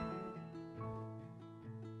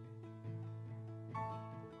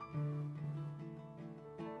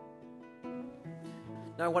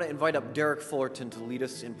 Now I want to invite up Derek Fullerton to lead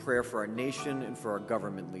us in prayer for our nation and for our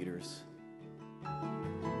government leaders.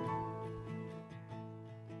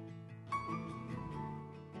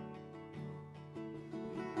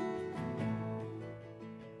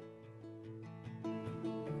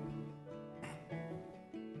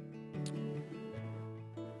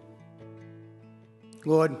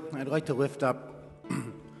 Lord, I'd like to lift up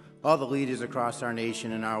all the leaders across our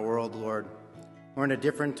nation and our world, Lord. We're in a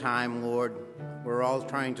different time, Lord. We're all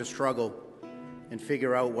trying to struggle and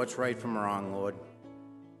figure out what's right from wrong, Lord.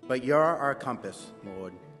 But you're our compass,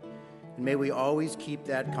 Lord. And may we always keep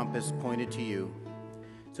that compass pointed to you,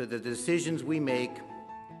 so that the decisions we make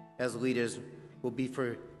as leaders will be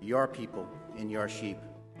for your people and your sheep.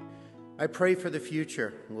 I pray for the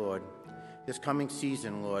future, Lord, this coming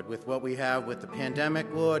season, Lord, with what we have with the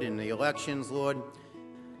pandemic, Lord, and the elections, Lord.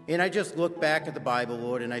 And I just look back at the Bible,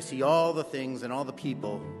 Lord, and I see all the things and all the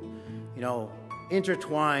people,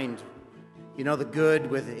 intertwined, the good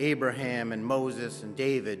with Abraham and Moses and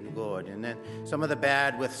David, Lord, and then some of the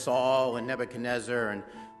bad with Saul and Nebuchadnezzar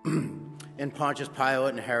and Pontius Pilate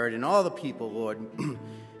and Herod and all the people, Lord,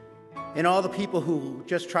 and all the people who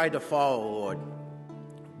just tried to follow, Lord.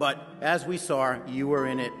 But as we saw, you were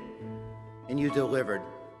in it, and you delivered,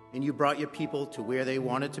 and you brought your people to where they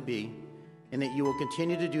wanted to be, and that you will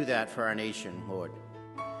continue to do that for our nation, Lord.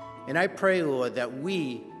 And I pray, Lord, that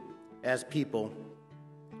we, as people,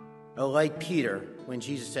 are like Peter when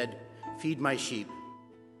Jesus said, "Feed my sheep."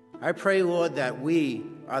 I pray, Lord, that we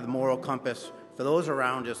are the moral compass for those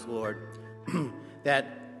around us, Lord, that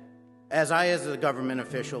as a government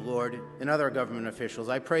official, Lord, and other government officials,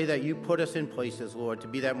 I pray that you put us in places, Lord, to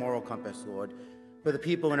be that moral compass, Lord, for the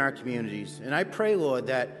people in our communities. And I pray, Lord,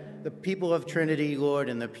 that the people of Trinity, Lord,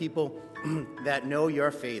 and the people that know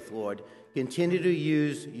your faith, Lord, continue to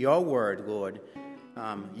use your word, Lord,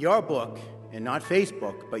 your book, and not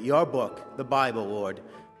Facebook, but your book, the Bible, Lord,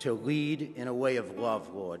 to lead in a way of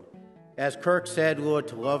love, Lord. As Kirk said, Lord,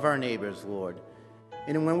 to love our neighbors, Lord.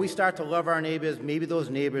 And when we start to love our neighbors, maybe those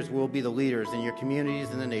neighbors will be the leaders in your communities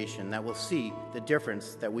and the nation that will see the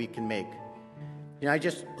difference that we can make. And I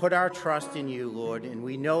just put our trust in you, Lord, and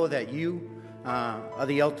we know that you are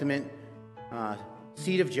the ultimate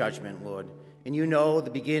seat of judgment, Lord. And you know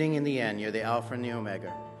the beginning and the end. You're the Alpha and the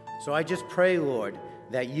Omega. So I just pray, Lord,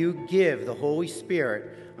 that you give the Holy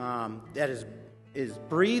Spirit that is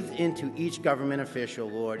breathed into each government official,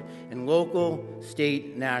 Lord, in local,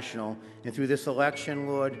 state, national, and through this election,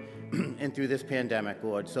 Lord, and through this pandemic,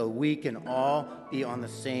 Lord, so we can all be on the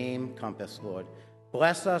same compass, Lord.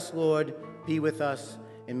 Bless us, Lord, be with us,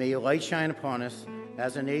 and may your light shine upon us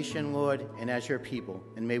as a nation, Lord, and as your people,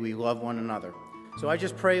 and may we love one another. So I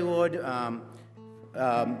just pray, Lord,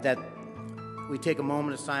 that we take a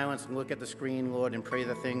moment of silence and look at the screen, Lord, and pray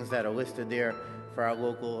the things that are listed there for our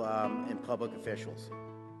local and public officials.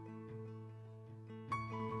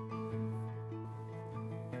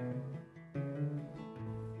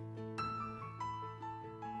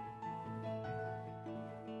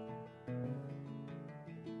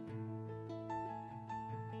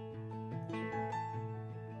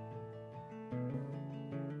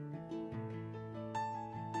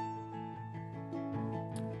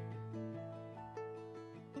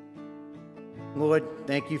 Lord,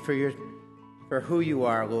 thank you for who you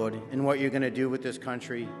are, Lord, and what you're going to do with this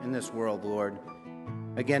country and this world, Lord.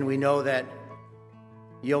 Again, we know that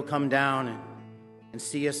you'll come down and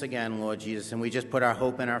see us again, Lord Jesus, and we just put our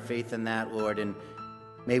hope and our faith in that, Lord, and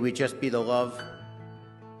may we just be the love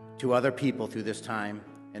to other people through this time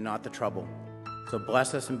and not the trouble. So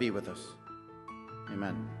bless us and be with us.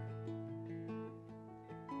 Amen.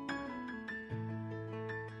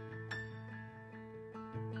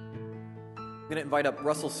 I'm going to invite up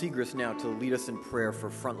Russell Segrist now to lead us in prayer for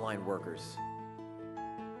frontline workers.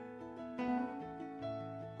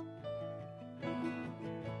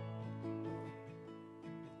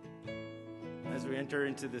 As we enter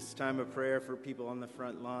into this time of prayer for people on the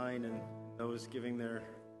front line and those giving their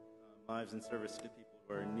lives in service to people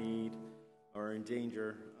who are in need or in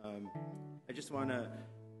danger, I just want to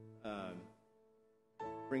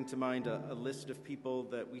bring to mind a list of people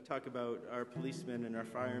that we talk about: our policemen and our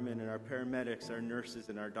firemen and our paramedics, our nurses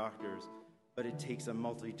and our doctors. But it takes a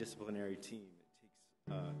multidisciplinary team.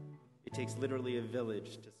 It takes literally a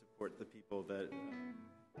village to support the people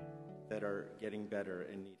that are getting better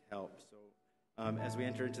and need help. So as we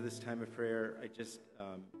enter into this time of prayer, if it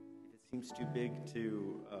seems too big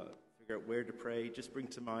to figure out where to pray, just bring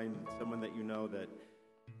to mind someone that you know that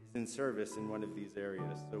is in service in one of these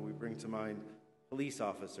areas. So we bring to mind police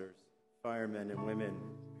officers, firemen and women,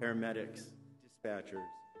 paramedics, dispatchers,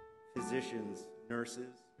 physicians,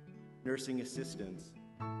 nurses, nursing assistants,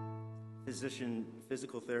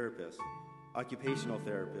 physical therapists, occupational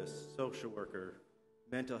therapists, social worker,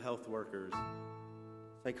 mental health workers,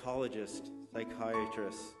 psychologists,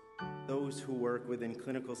 psychiatrists, those who work within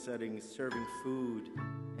clinical settings, serving food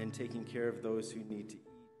and taking care of those who need to eat.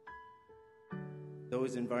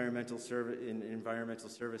 Those in environmental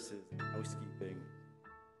services, housekeeping,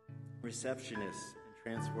 receptionists and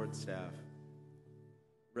transport staff,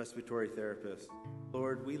 respiratory therapists.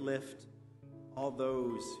 Lord, we lift all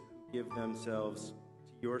those who give themselves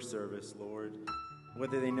to your service, Lord,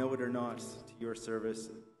 whether they know it or not, to your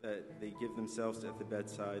service, that they give themselves at the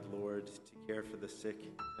bedside, Lord, to care for the sick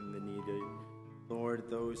and the needy. Lord,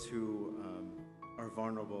 those who are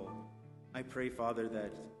vulnerable, I pray, Father,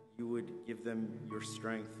 that you would give them your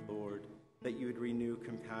strength, Lord, that you would renew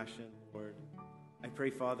compassion, Lord. I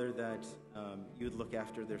pray, Father, that you would look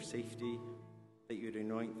after their safety, that you would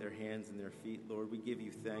anoint their hands and their feet, Lord. We give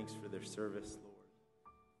you thanks for their service, Lord.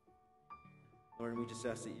 Lord, we just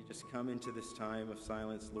ask that you just come into this time of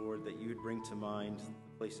silence, Lord, that you would bring to mind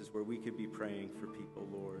the places where we could be praying for people,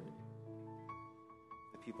 Lord.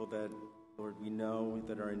 The people that, Lord, we know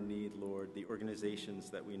that are in need, Lord, the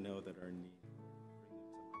organizations that we know that are in need.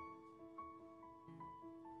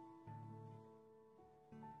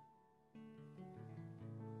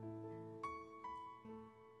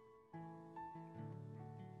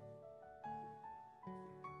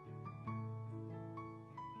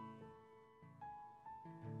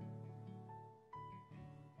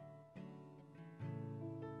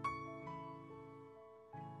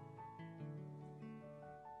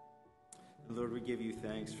 Lord, we give you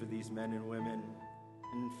thanks for these men and women.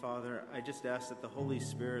 And Father, I just ask that the Holy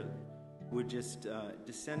Spirit would just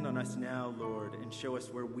descend on us now, Lord, and show us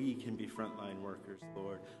where we can be frontline workers,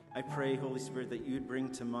 Lord. I pray, Holy Spirit, that you'd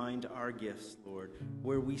bring to mind our gifts, Lord,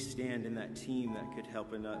 where we stand in that team that could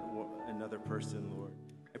help another person, Lord.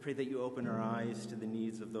 I pray that you open our eyes to the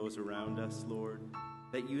needs of those around us, Lord,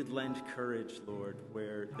 that you'd lend courage, Lord,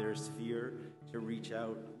 where there's fear, to reach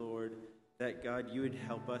out, Lord, that, God, you would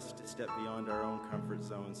help us to step beyond our own comfort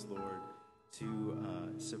zones, Lord, to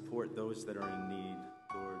support those that are in need,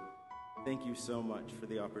 Lord. Thank you so much for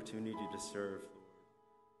the opportunity to serve,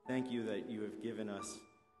 Lord. Thank you that you have given us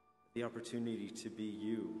the opportunity to be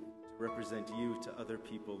you, to represent you to other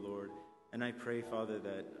people, Lord. And I pray, Father,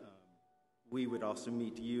 that we would also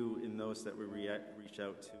meet you in those that we reach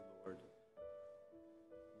out to, Lord.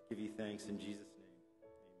 Give you thanks in Jesus' name.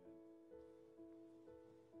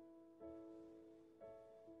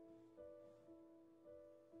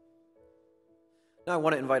 Now I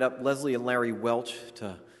want to invite up Leslie and Larry Welch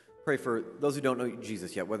to pray for those who don't know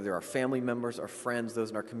Jesus yet, whether they're our family members, our friends,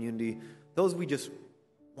 those in our community, those we just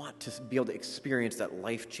want to be able to experience that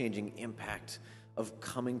life-changing impact of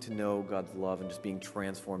coming to know God's love and just being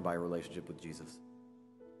transformed by a relationship with Jesus.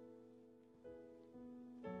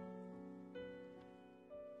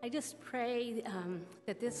 I just pray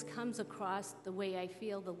that this comes across the way I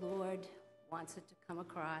feel the Lord wants it to come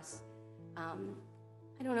across.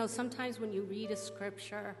 I don't know, sometimes when you read a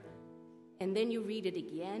scripture and then you read it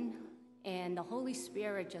again, and the Holy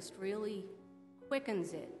Spirit just really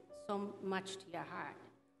quickens it so much to your heart.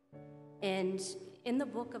 And in the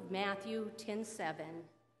book of Matthew 10:7,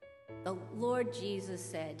 the Lord Jesus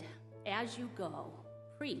said, "As you go,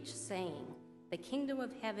 preach, saying, the kingdom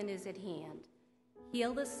of heaven is at hand.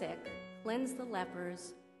 Heal the sick, cleanse the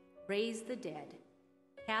lepers, raise the dead,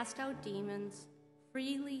 cast out demons.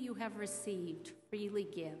 Freely you have received, freely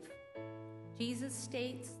give." Jesus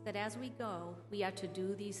states that as we go, we are to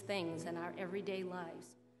do these things in our everyday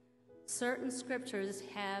lives. Certain scriptures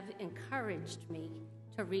have encouraged me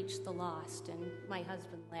to reach the lost, and my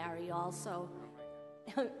husband Larry also.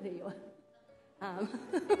 There you are.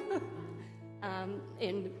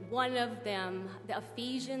 In one of them, the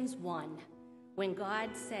Ephesians 1, when God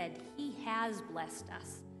said he has blessed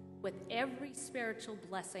us with every spiritual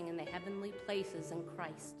blessing in the heavenly places in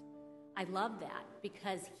Christ. I love that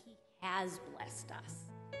because he has blessed us.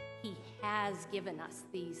 He has given us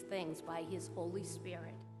these things by his Holy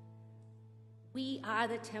Spirit. We are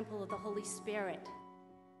the temple of the Holy Spirit.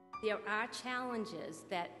 There are challenges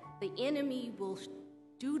that the enemy will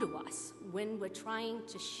do to us when we're trying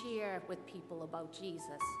to share with people about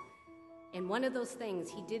Jesus. And one of those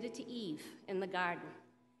things, he did it to Eve in the garden.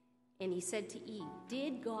 And he said to Eve,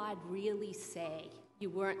 "Did God really say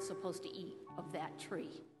you weren't supposed to eat of that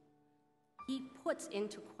tree?" He puts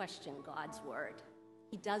into question God's word.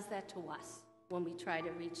 He does that to us when we try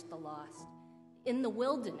to reach the lost. In the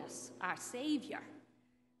wilderness, our Savior,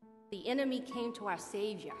 the enemy came to our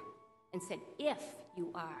Savior and said, "If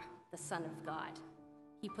you are the Son of God."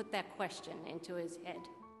 He put that question into his head.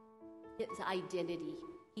 His identity.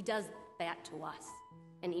 He does that to us.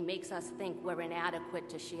 And he makes us think we're inadequate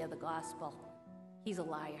to share the gospel. He's a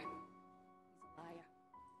liar. He's a liar.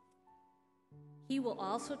 He will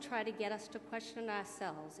also try to get us to question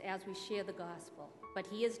ourselves as we share the gospel, but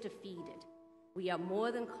he is defeated. We are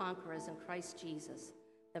more than conquerors in Christ Jesus.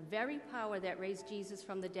 The very power that raised Jesus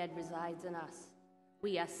from the dead resides in us.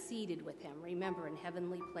 We are seated with him, remember, in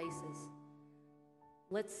heavenly places.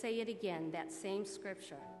 Let's say it again, that same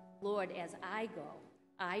scripture. "Lord, as I go,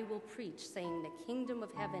 I will preach, saying the kingdom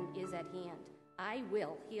of heaven is at hand. I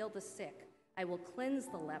will heal the sick. I will cleanse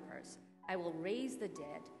the lepers. I will raise the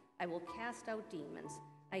dead. I will cast out demons.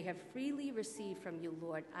 I have freely received from you,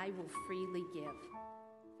 Lord. I will freely give."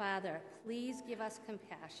 Father, please give us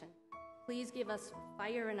compassion. Please give us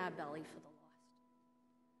fire in our belly for the lost.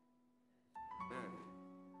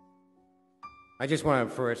 I just want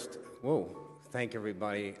to first, thank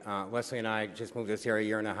everybody. Leslie and I just moved this here a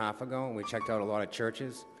year and a half ago, and we checked out a lot of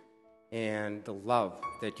churches, and the love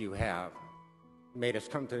that you have made us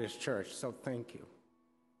come to this church, so thank you.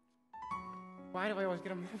 Why do I always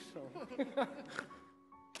get emotional?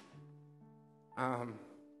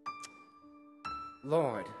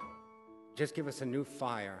 Lord, just give us a new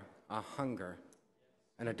fire, a hunger,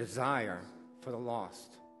 and a desire for the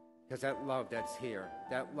lost, because that love that's here,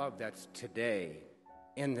 that love that's today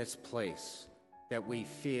in this place, that we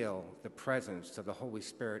feel the presence of the Holy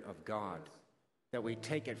Spirit of God, that we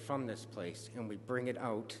take it from this place and we bring it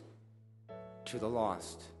out to the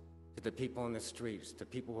lost, to the people in the streets, to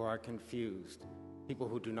people who are confused, people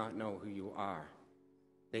who do not know who you are.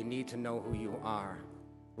 They need to know who you are.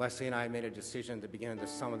 Leslie and I made a decision at the beginning of the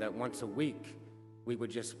summer that once a week we would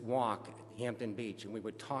just walk Hampton Beach and we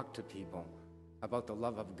would talk to people about the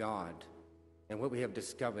love of God. And what we have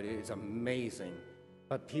discovered is amazing.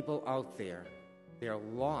 But people out there, they're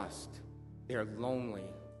lost, they're lonely,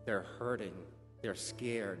 they're hurting, they're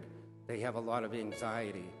scared, they have a lot of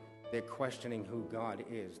anxiety, they're questioning who God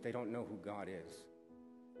is. They don't know who God is,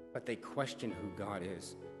 but they question who God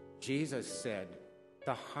is. Jesus said,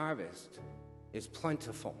 the harvest is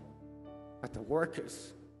plentiful, but the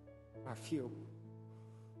workers are few.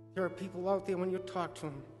 There are people out there, when you talk to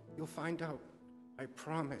them, you'll find out, I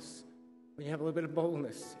promise. When you have a little bit of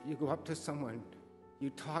boldness, you go up to someone,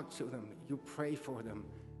 you talk to them, you pray for them.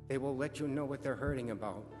 They will let you know what they're hurting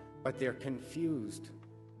about, but they're confused.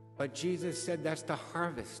 But Jesus said that's the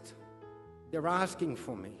harvest. They're asking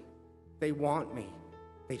for me. They want me.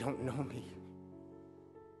 They don't know me.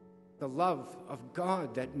 The love of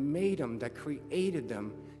God that made them, that created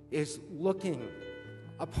them, is looking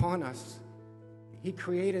upon us. He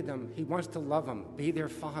created them. He wants to love them, be their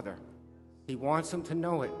Father. He wants them to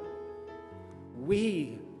know it.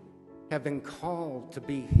 We have been called to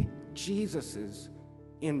be Jesus's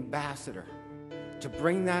ambassador, to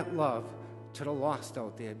bring that love to the lost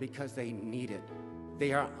out there because they need it.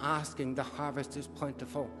 They are asking, the harvest is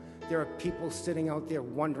plentiful. There are people sitting out there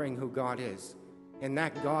wondering who God is. And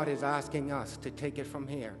that God is asking us to take it from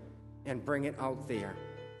here and bring it out there.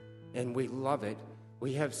 And we love it.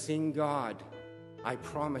 We have seen God, I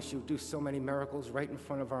promise you, do so many miracles right in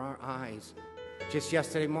front of our eyes. Just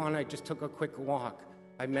yesterday morning, I just took a quick walk.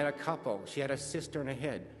 I met a couple. She had a cyst in her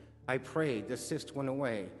head. I prayed. The cyst went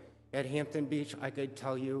away. At Hampton Beach, I could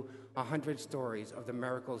tell you 100 stories of the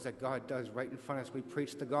miracles that God does right in front of us. We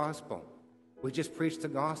preach the gospel. We just preach the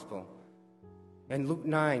gospel. In Luke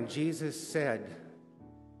 9, Jesus said,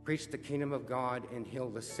 preach the kingdom of God and heal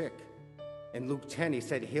the sick. In Luke 10, he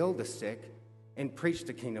said, heal the sick and preach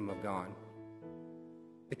the kingdom of God.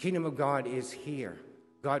 The kingdom of God is here.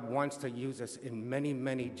 God wants to use us in many,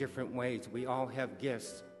 many different ways. We all have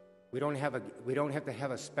gifts. We don't have to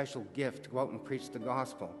have a special gift to go out and preach the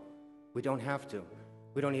gospel. We don't have to.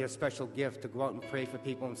 We don't need a special gift to go out and pray for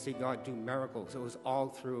people and see God do miracles. It was all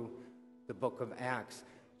through the book of Acts.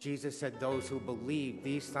 Jesus said, those who believe,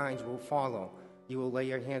 these signs will follow. You will lay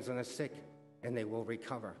your hands on the sick, and they will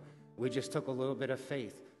recover. We just took a little bit of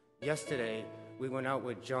faith. Yesterday, we went out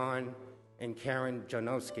with John and Karen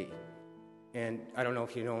Janowski. And I don't know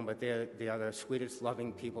if you know them, but they are the sweetest,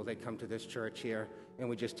 loving people. They come to this church here. And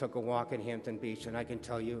we just took a walk at Hampton Beach. And I can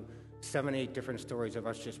tell you 7, 8 different stories of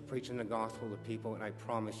us just preaching the gospel to people. And I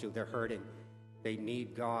promise you, they're hurting. They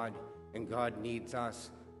need God. And God needs us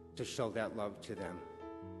to show that love to them.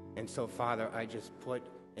 And so, Father, I just put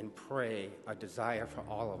and pray a desire for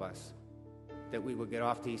all of us that we will get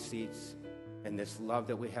off these seats and this love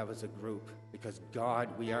that we have as a group, because God,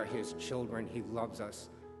 we are his children. He loves us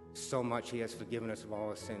so much. He has forgiven us of all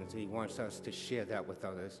our sins. He wants us to share that with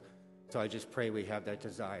others. So I just pray we have that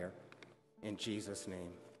desire. In Jesus'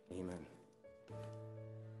 name, amen.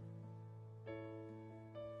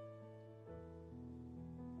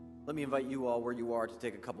 Let me invite you all where you are to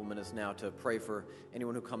take a couple minutes now to pray for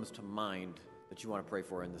anyone who comes to mind that you want to pray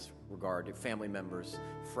for in this regard. Family members,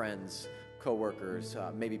 friends, co-workers,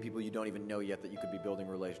 maybe people you don't even know yet that you could be building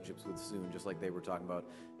relationships with soon, just like they were talking about.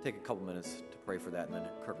 Take a couple minutes to pray for that, and then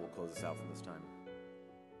Kirk will close us out from this time.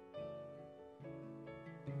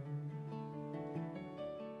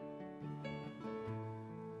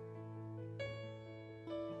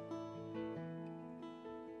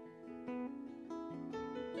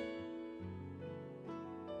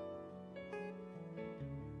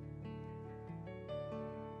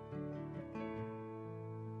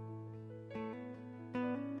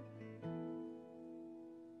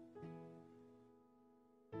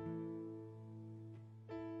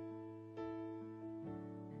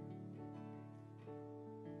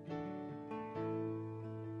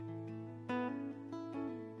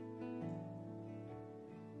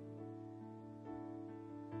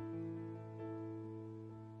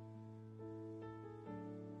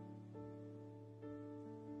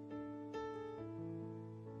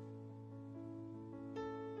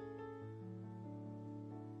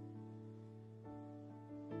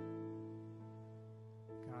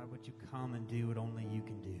 God, would you come and do what only you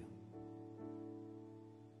can do?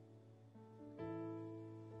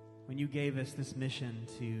 When you gave us this mission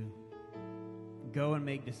to go and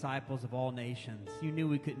make disciples of all nations, you knew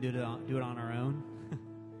we couldn't do it on our own.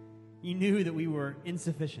 You knew that we were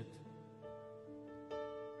insufficient.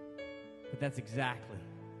 But that's exactly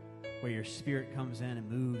where your Spirit comes in and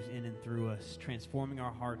moves in and through us, transforming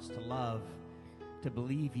our hearts to love, to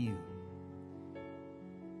believe you,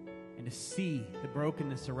 and to see the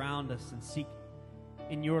brokenness around us and seek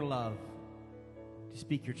in your love to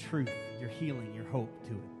speak your truth, your healing, your hope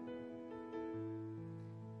to it.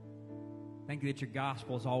 Thank you that your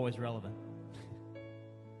gospel is always relevant.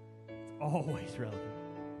 It's always relevant.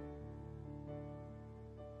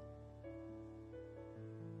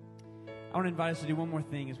 I want to invite us to do one more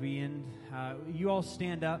thing as we end. You all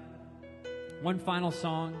stand up. One final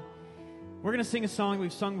song. We're going to sing a song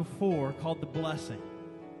we've sung before called The Blessing.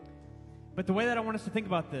 But the way that I want us to think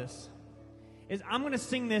about this is I'm going to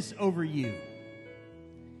sing this over you.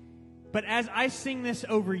 But as I sing this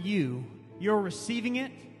over you, you're receiving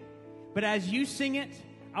it. But as you sing it,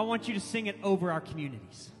 I want you to sing it over our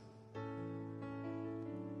communities.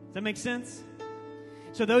 Does that make sense?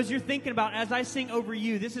 So those you're thinking about, as I sing over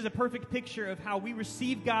you, this is a perfect picture of how we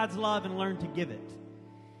receive God's love and learn to give it.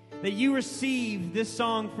 That you receive this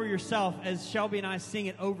song for yourself as Shelby and I sing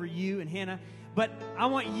it over you and Hannah. But I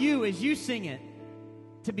want you, as you sing it,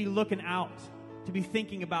 to be looking out, to be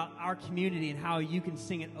thinking about our community and how you can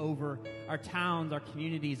sing it over our towns, our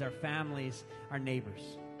communities, our families, our neighbors.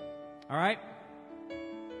 All right?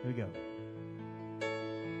 Here we go.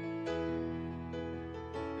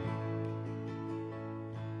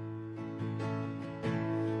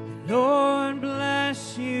 The Lord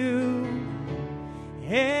bless you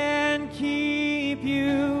and keep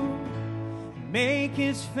you. Make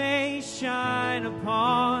his face shine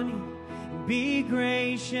upon you and be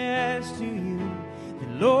gracious to you. The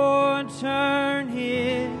Lord turn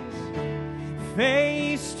his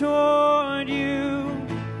face toward you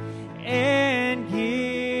and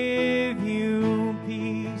give you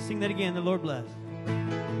peace. Sing that again. The Lord bless.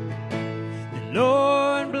 The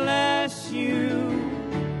Lord bless you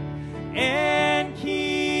and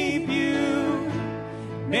keep you.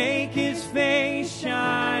 Make his face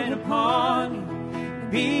shine upon you.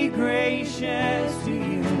 Be gracious to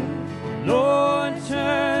you. Lord,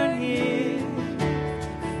 turn his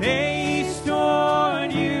face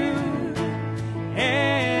toward you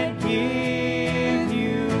and give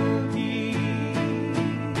you peace.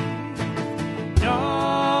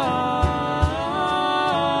 Amen.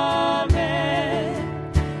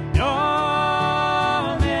 Amen.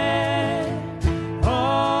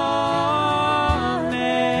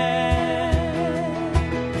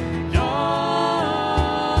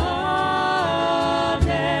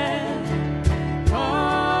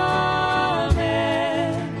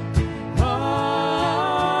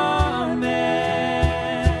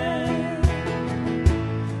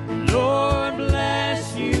 Lord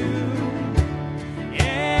bless you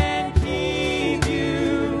and keep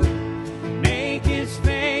you. Make his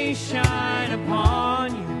face shine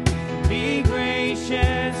upon you. Be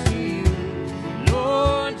gracious to you.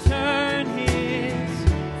 Lord, turn his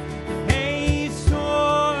face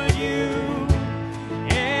toward you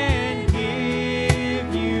and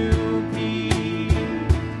give you peace.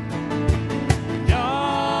 Amen.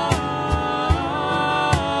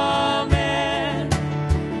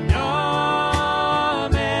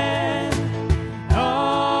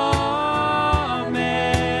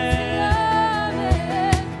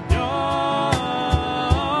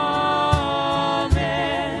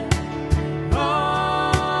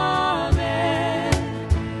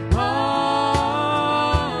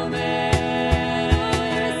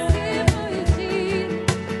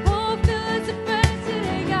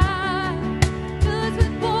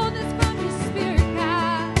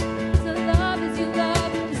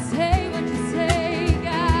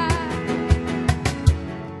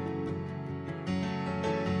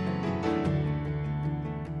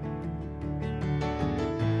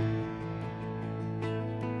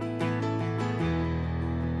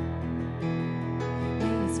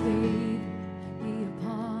 His favor be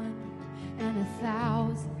upon you and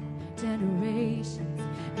 1,000 generations,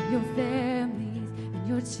 and your families, and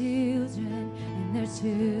your children, and their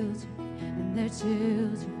children, and their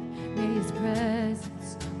children. May his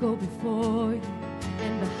presence go before you,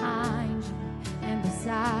 and behind you, and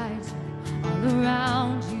beside you, all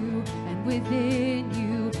around you, and within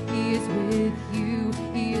you. He is with you,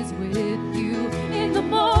 he is with you. In the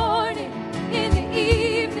morning, in the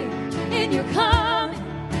evening, in your coming,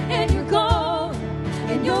 and you're going,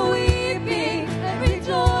 and you're weeping and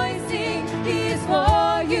rejoicing. He is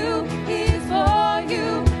for you, he is for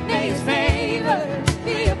you. May his favor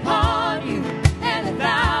be upon you and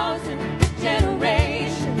 1,000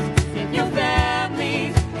 generations, in your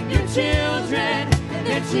families, and your children, and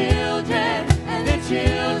their children, and their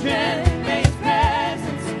children. May his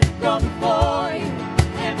presence go before you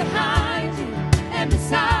and behind you and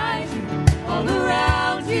beside you, all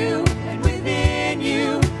around you and within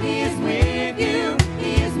you. He is with you,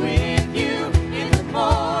 he is with you. In the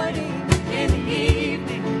morning, in the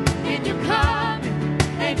evening, in your coming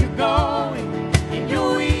and your going, in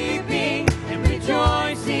your weeping and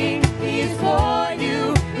rejoicing. He is for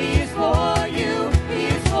you, he is for you, he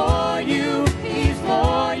is for you, he is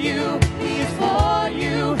for you, he is for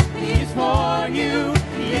you, he is for you,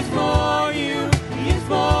 he is for you, he is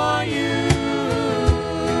for you.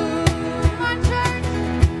 Come on, church.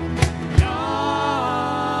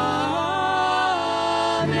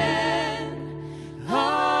 Amen. Amen.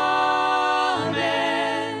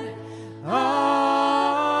 Amen.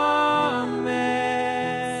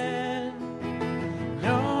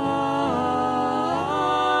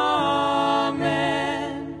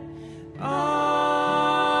 Amen.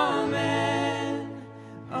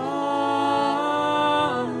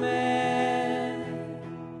 Amen.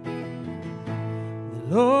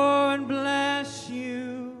 The Lord bless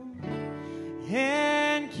you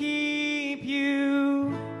and keep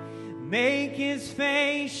you. Make his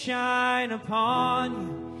face shine upon you.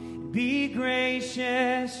 Be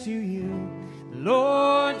gracious to you. The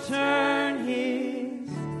Lord turn his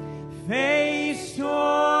face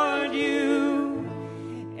toward you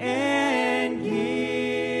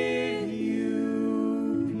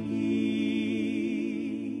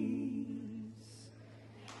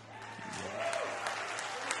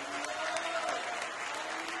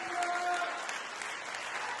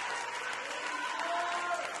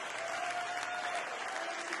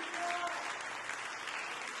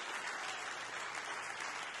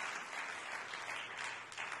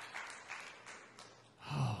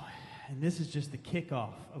And this is just the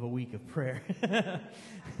kickoff of a week of prayer.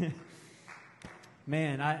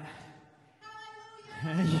 Man, yeah.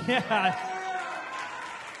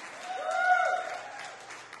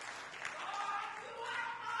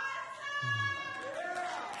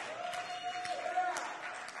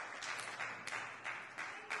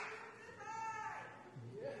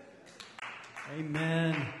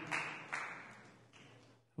 Amen.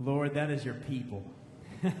 Lord, that is your people.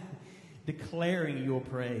 Declaring your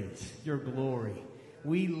praise, your glory.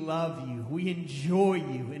 We love you, we enjoy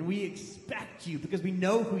you, and we expect you because we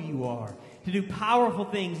know who you are to do powerful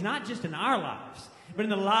things, not just in our lives, but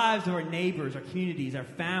in the lives of our neighbors, our communities, our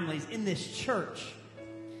families, in this church.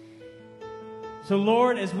 So,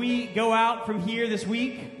 Lord, as we go out from here this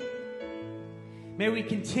week, may we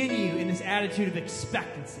continue in this attitude of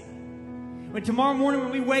expectancy. When tomorrow morning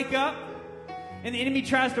when we wake up and the enemy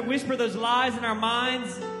tries to whisper those lies in our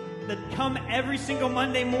minds that come every single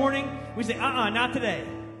Monday morning, we say, not today,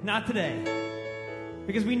 not today.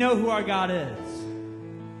 Because we know who our God is.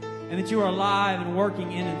 And that you are alive and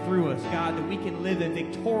working in and through us, God, that we can live a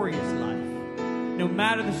victorious life, no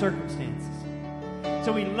matter the circumstances.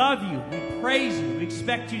 So we love you, we praise you, we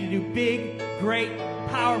expect you to do big, great,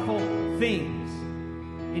 powerful things.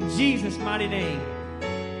 In Jesus' mighty name,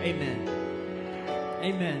 amen.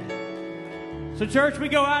 Amen. So church, we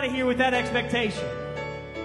go out of here with that expectation.